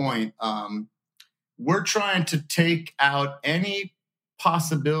get the point. We're trying to take out any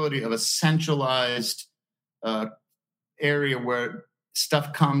possibility of a centralized area where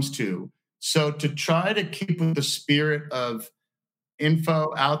stuff comes to. So to try to keep with the spirit of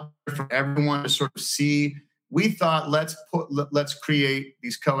info out there for everyone to sort of see, we thought let's create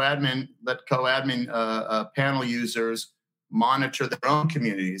these co-admin panel users monitor their own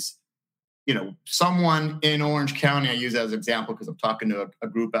communities. You know, someone in Orange County, I use that as an example because I'm talking to a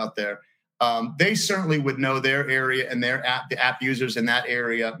group out there. They certainly would know their area and the app users in that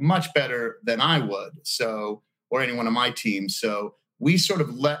area much better than I would. So, or any one of my teams. So we sort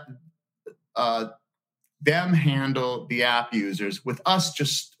of let them handle the app users with us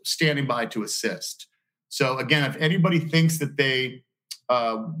just standing by to assist. So again, if anybody thinks that they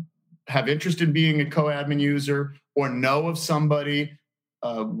have interest in being a co-admin user or know of somebody,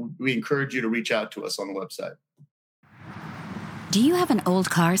 we encourage you to reach out to us on the website. Do you have an old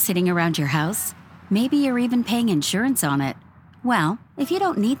car sitting around your house? Maybe you're even paying insurance on it. Well, if you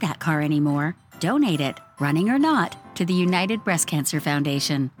don't need that car anymore, donate it, running or not, to the United Breast Cancer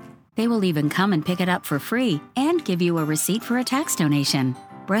Foundation. They will even come and pick it up for free and give you a receipt for a tax donation.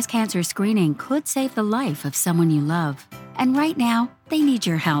 Breast cancer screening could save the life of someone you love. And right now, they need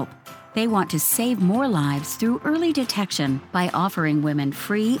your help. They want to save more lives through early detection by offering women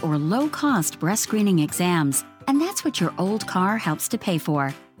free or low-cost breast screening exams. And that's what your old car helps to pay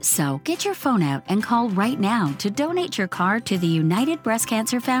for. So get your phone out and call right now to donate your car to the United Breast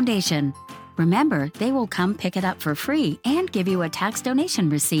Cancer Foundation. Remember, they will come pick it up for free and give you a tax donation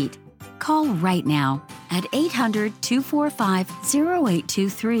receipt. Call right now at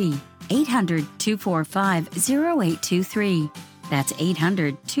 800-245-0823. 800-245-0823. That's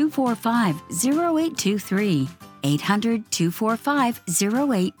 800-245-0823.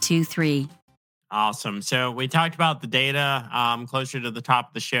 800-245-0823. Awesome. So we talked about the data closer to the top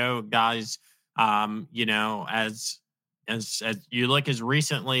of the show, guys. You know, as you look as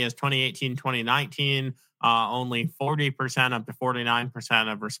recently as 2018, 2019, only 40% up to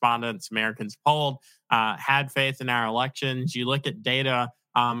 49% of respondents, Americans polled, had faith in our elections. You look at data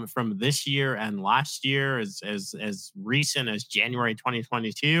from this year and last year, as recent as January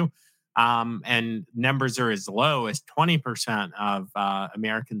 2022, and numbers are as low as 20% of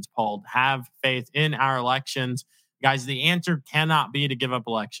Americans polled have faith in our elections. Guys, the answer cannot be to give up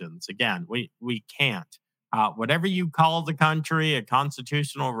elections. Again, we can't. whatever you call the country, a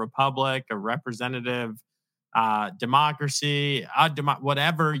constitutional republic, a representative democracy,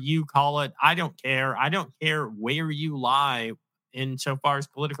 whatever you call it. I don't care. I don't care where you lie insofar as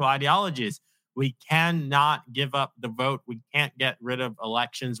political ideologies. We cannot give up the vote. We can't get rid of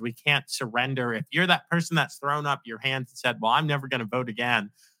elections. We can't surrender. If you're that person that's thrown up your hands and said, well, I'm never going to vote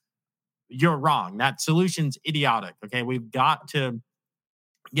again, you're wrong. That solution's idiotic. Okay. We've got to,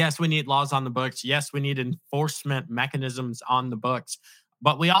 yes, we need laws on the books. Yes, we need enforcement mechanisms on the books.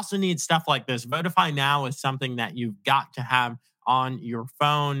 But we also need stuff like this. Votify Now is something that you've got to have on your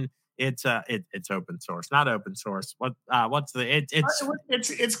phone. It's open source, not open source. What's the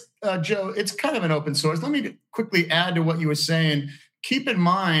it's Joe? It's kind of an open source. Let me quickly add to what you were saying. Keep in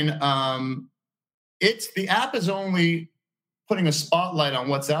mind, the app is only putting a spotlight on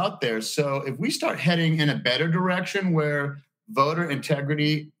what's out there. So if we start heading in a better direction where voter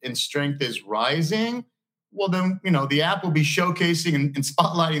integrity and strength is rising, well, then, the app will be showcasing and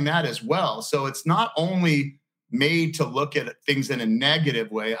spotlighting that as well. So it's not only made to look at things in a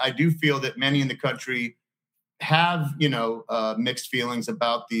negative way. I do feel that many in the country have, mixed feelings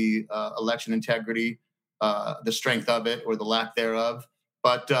about the election integrity, the strength of it or the lack thereof.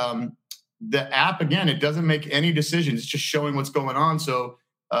 But the app, again, it doesn't make any decisions. It's just showing what's going on. So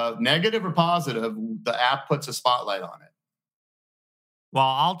negative or positive, the app puts a spotlight on it. Well,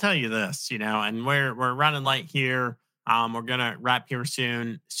 I'll tell you this, and we're running late here. We're gonna wrap here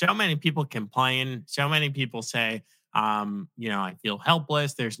soon. So many people complain. So many people say, I feel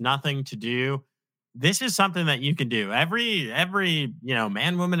helpless. There's nothing to do. This is something that you can do. Every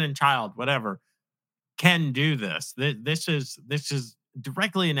man, woman, and child, whatever, can do this. This is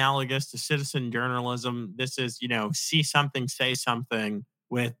directly analogous to citizen journalism. This is, see something, say something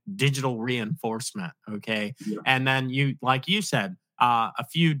with digital reinforcement. Okay, yeah. And then like you said. A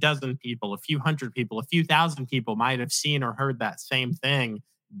few dozen people, a few hundred people, a few thousand people might have seen or heard that same thing.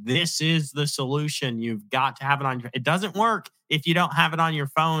 This is the solution. You've got to have it on it doesn't work if you don't have it on your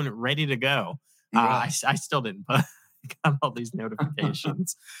phone ready to go. I still didn't put got all these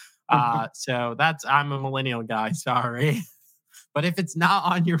notifications. So I'm a millennial guy, sorry. But if it's not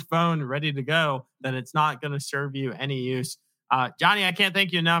on your phone ready to go, then it's not going to serve you any use. Johnny, I can't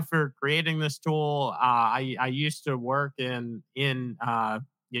thank you enough for creating this tool. I used to work in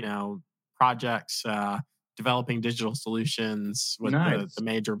projects developing digital solutions with the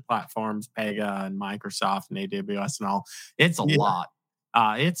major platforms, Pega and Microsoft and AWS and all. It's a lot.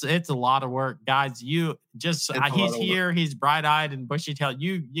 It's a lot of work, guys. He's here. He's bright-eyed and bushy-tailed.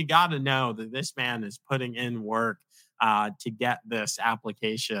 You got to know that this man is putting in work to get this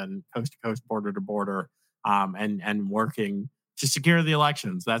application coast to coast, border to border, and working to secure the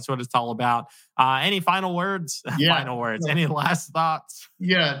elections. That's what it's all about. Any final words? Yeah. Final words. Any last thoughts?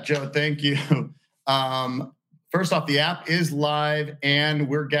 Yeah, Joe, thank you. First off, the app is live and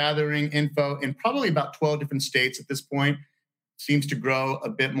we're gathering info in probably about 12 different states at this point. Seems to grow a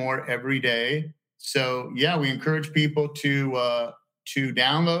bit more every day. So yeah, we encourage people to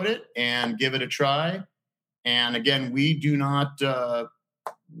download it and give it a try. And again, we do not,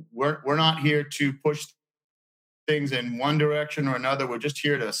 we're not here to push things in one direction or another. We're just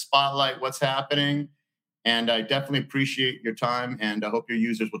here to spotlight what's happening. And I definitely appreciate your time, and I hope your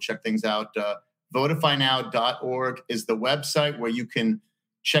users will check things out. Votifynow.org is the website where you can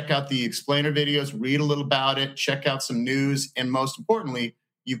check out the explainer videos, read a little about it, check out some news, and most importantly,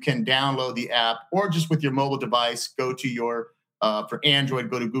 you can download the app, or just with your mobile device, go to your, for Android,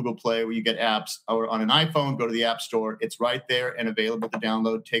 go to Google Play where you get apps, or on an iPhone, go to the App Store. It's right there and available to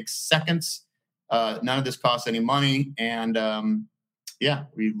download. Takes seconds. None of this costs any money. And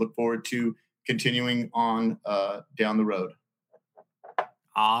we look forward to continuing on down the road.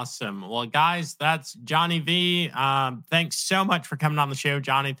 Awesome. Well, guys, that's Johnny V. Thanks so much for coming on the show,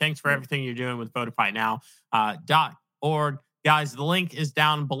 Johnny. Thanks for everything you're doing with Votify Now.org. Guys, the link is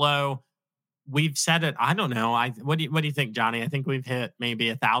down below. We've said it. I don't know. What do you think, Johnny? I think we've hit maybe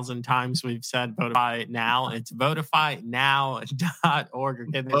 1,000 times we've said Votify Now. It's votifynow.org.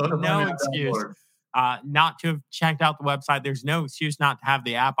 Okay? There's no excuse not to have checked out the website. There's no excuse not to have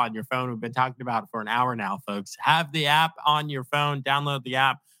the app on your phone. We've been talking about it for an hour now, folks. Have the app on your phone. Download the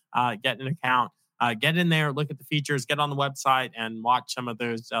app. Get an account. Get in there. Look at the features. Get on the website and watch some of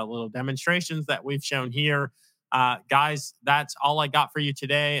those little demonstrations that we've shown here. Guys, that's all I got for you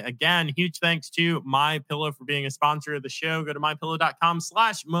today. Again, huge thanks to MyPillow for being a sponsor of the show. Go to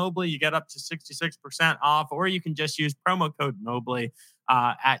mypillow.com/Mobley. You get up to 66% off, or you can just use promo code Mobley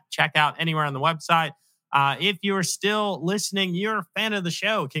at checkout anywhere on the website. If you're still listening, you're a fan of the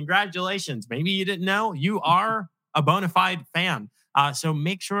show. Congratulations. Maybe you didn't know you are a bona fide fan. So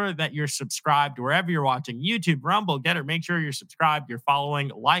make sure that you're subscribed wherever you're watching, YouTube, Rumble, Getter. Make sure you're subscribed, you're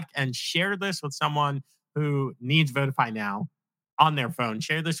following, like, and share this with someone who needs Votify now on their phone.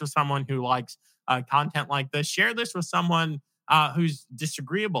 Share this with someone who likes content like this. Share this with someone who's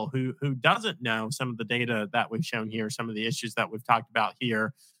disagreeable, who doesn't know some of the data that we've shown here, some of the issues that we've talked about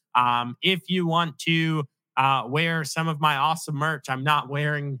here. If you want to wear some of my awesome merch, I'm not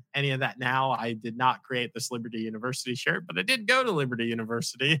wearing any of that now. I did not create this Liberty University shirt, but I did go to Liberty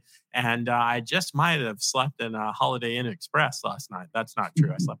University, and I just might have slept in a Holiday Inn Express last night. That's not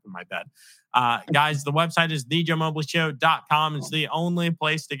true. I slept in my bed. Guys, the website is thejoemobleyshow.com. It's the only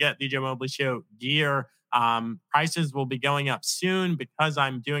place to get the Joe Mobley Show gear. Prices will be going up soon because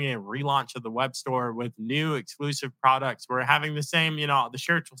I'm doing a relaunch of the web store with new exclusive products. We're having the same, the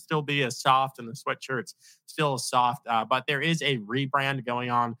shirts will still be as soft and the sweatshirts still as soft, but there is a rebrand going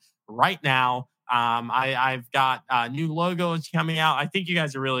on right now. I've got new logos coming out. I think you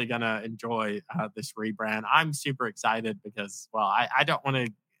guys are really going to enjoy this rebrand. I'm super excited because, well, I don't want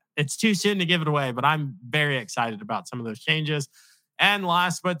to, it's too soon to give it away, but I'm very excited about some of those changes. And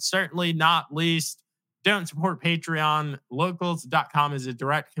last but certainly not least, don't support Patreon. Locals.com is a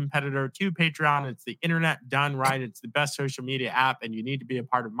direct competitor to Patreon. It's the internet done right. It's the best social media app, and you need to be a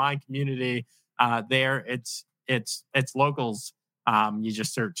part of my community. There, it's Locals. You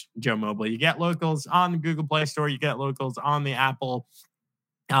just search Joe Mobley. You get Locals on the Google Play Store. You get Locals on the Apple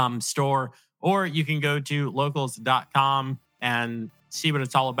Store, or you can go to locals.com and see what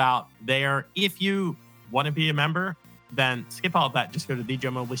it's all about there. If you want to be a member, then skip all of that. Just go to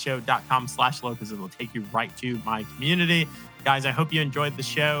thejoemobleyshow.com/locals. It'll take you right to my community. Guys, I hope you enjoyed the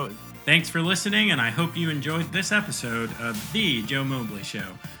show. Thanks for listening, and I hope you enjoyed this episode of The Joe Mobley Show.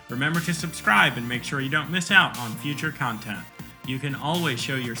 Remember to subscribe and make sure you don't miss out on future content. You can always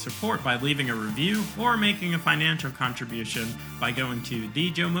show your support by leaving a review or making a financial contribution by going to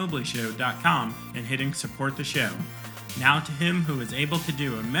thejoemobleyshow.com and hitting support the show. Now to him who is able to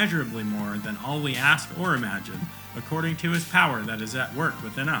do immeasurably more than all we ask or imagine, according to his power that is at work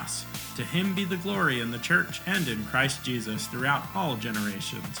within us. To him be the glory in the church and in Christ Jesus throughout all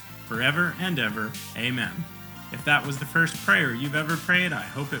generations, forever and ever. Amen. If that was the first prayer you've ever prayed, I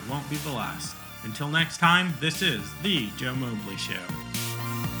hope it won't be the last. Until next time, this is The Joe Mobley Show.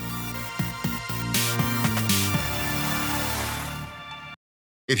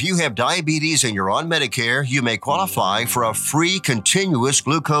 If you have diabetes and you're on Medicare, you may qualify for a free continuous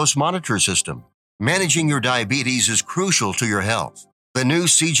glucose monitor system. Managing your diabetes is crucial to your health. The new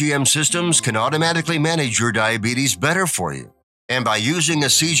CGM systems can automatically manage your diabetes better for you. And by using a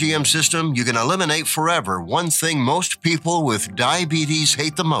CGM system, you can eliminate forever one thing most people with diabetes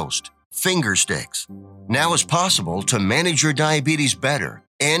hate the most: finger sticks. Now it's possible to manage your diabetes better,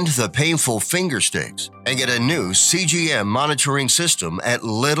 end the painful finger sticks, and get a new CGM monitoring system at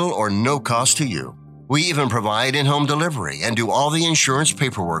little or no cost to you. We even provide in-home delivery and do all the insurance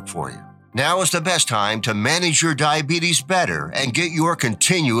paperwork for you. Now is the best time to manage your diabetes better and get your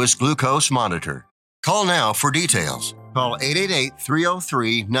continuous glucose monitor. Call now for details. Call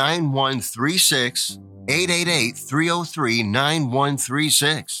 888-303-9136,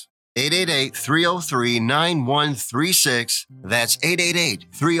 888-303-9136, 888-303-9136. That's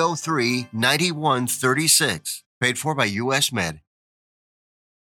 888-303-9136. Paid for by U.S. Med.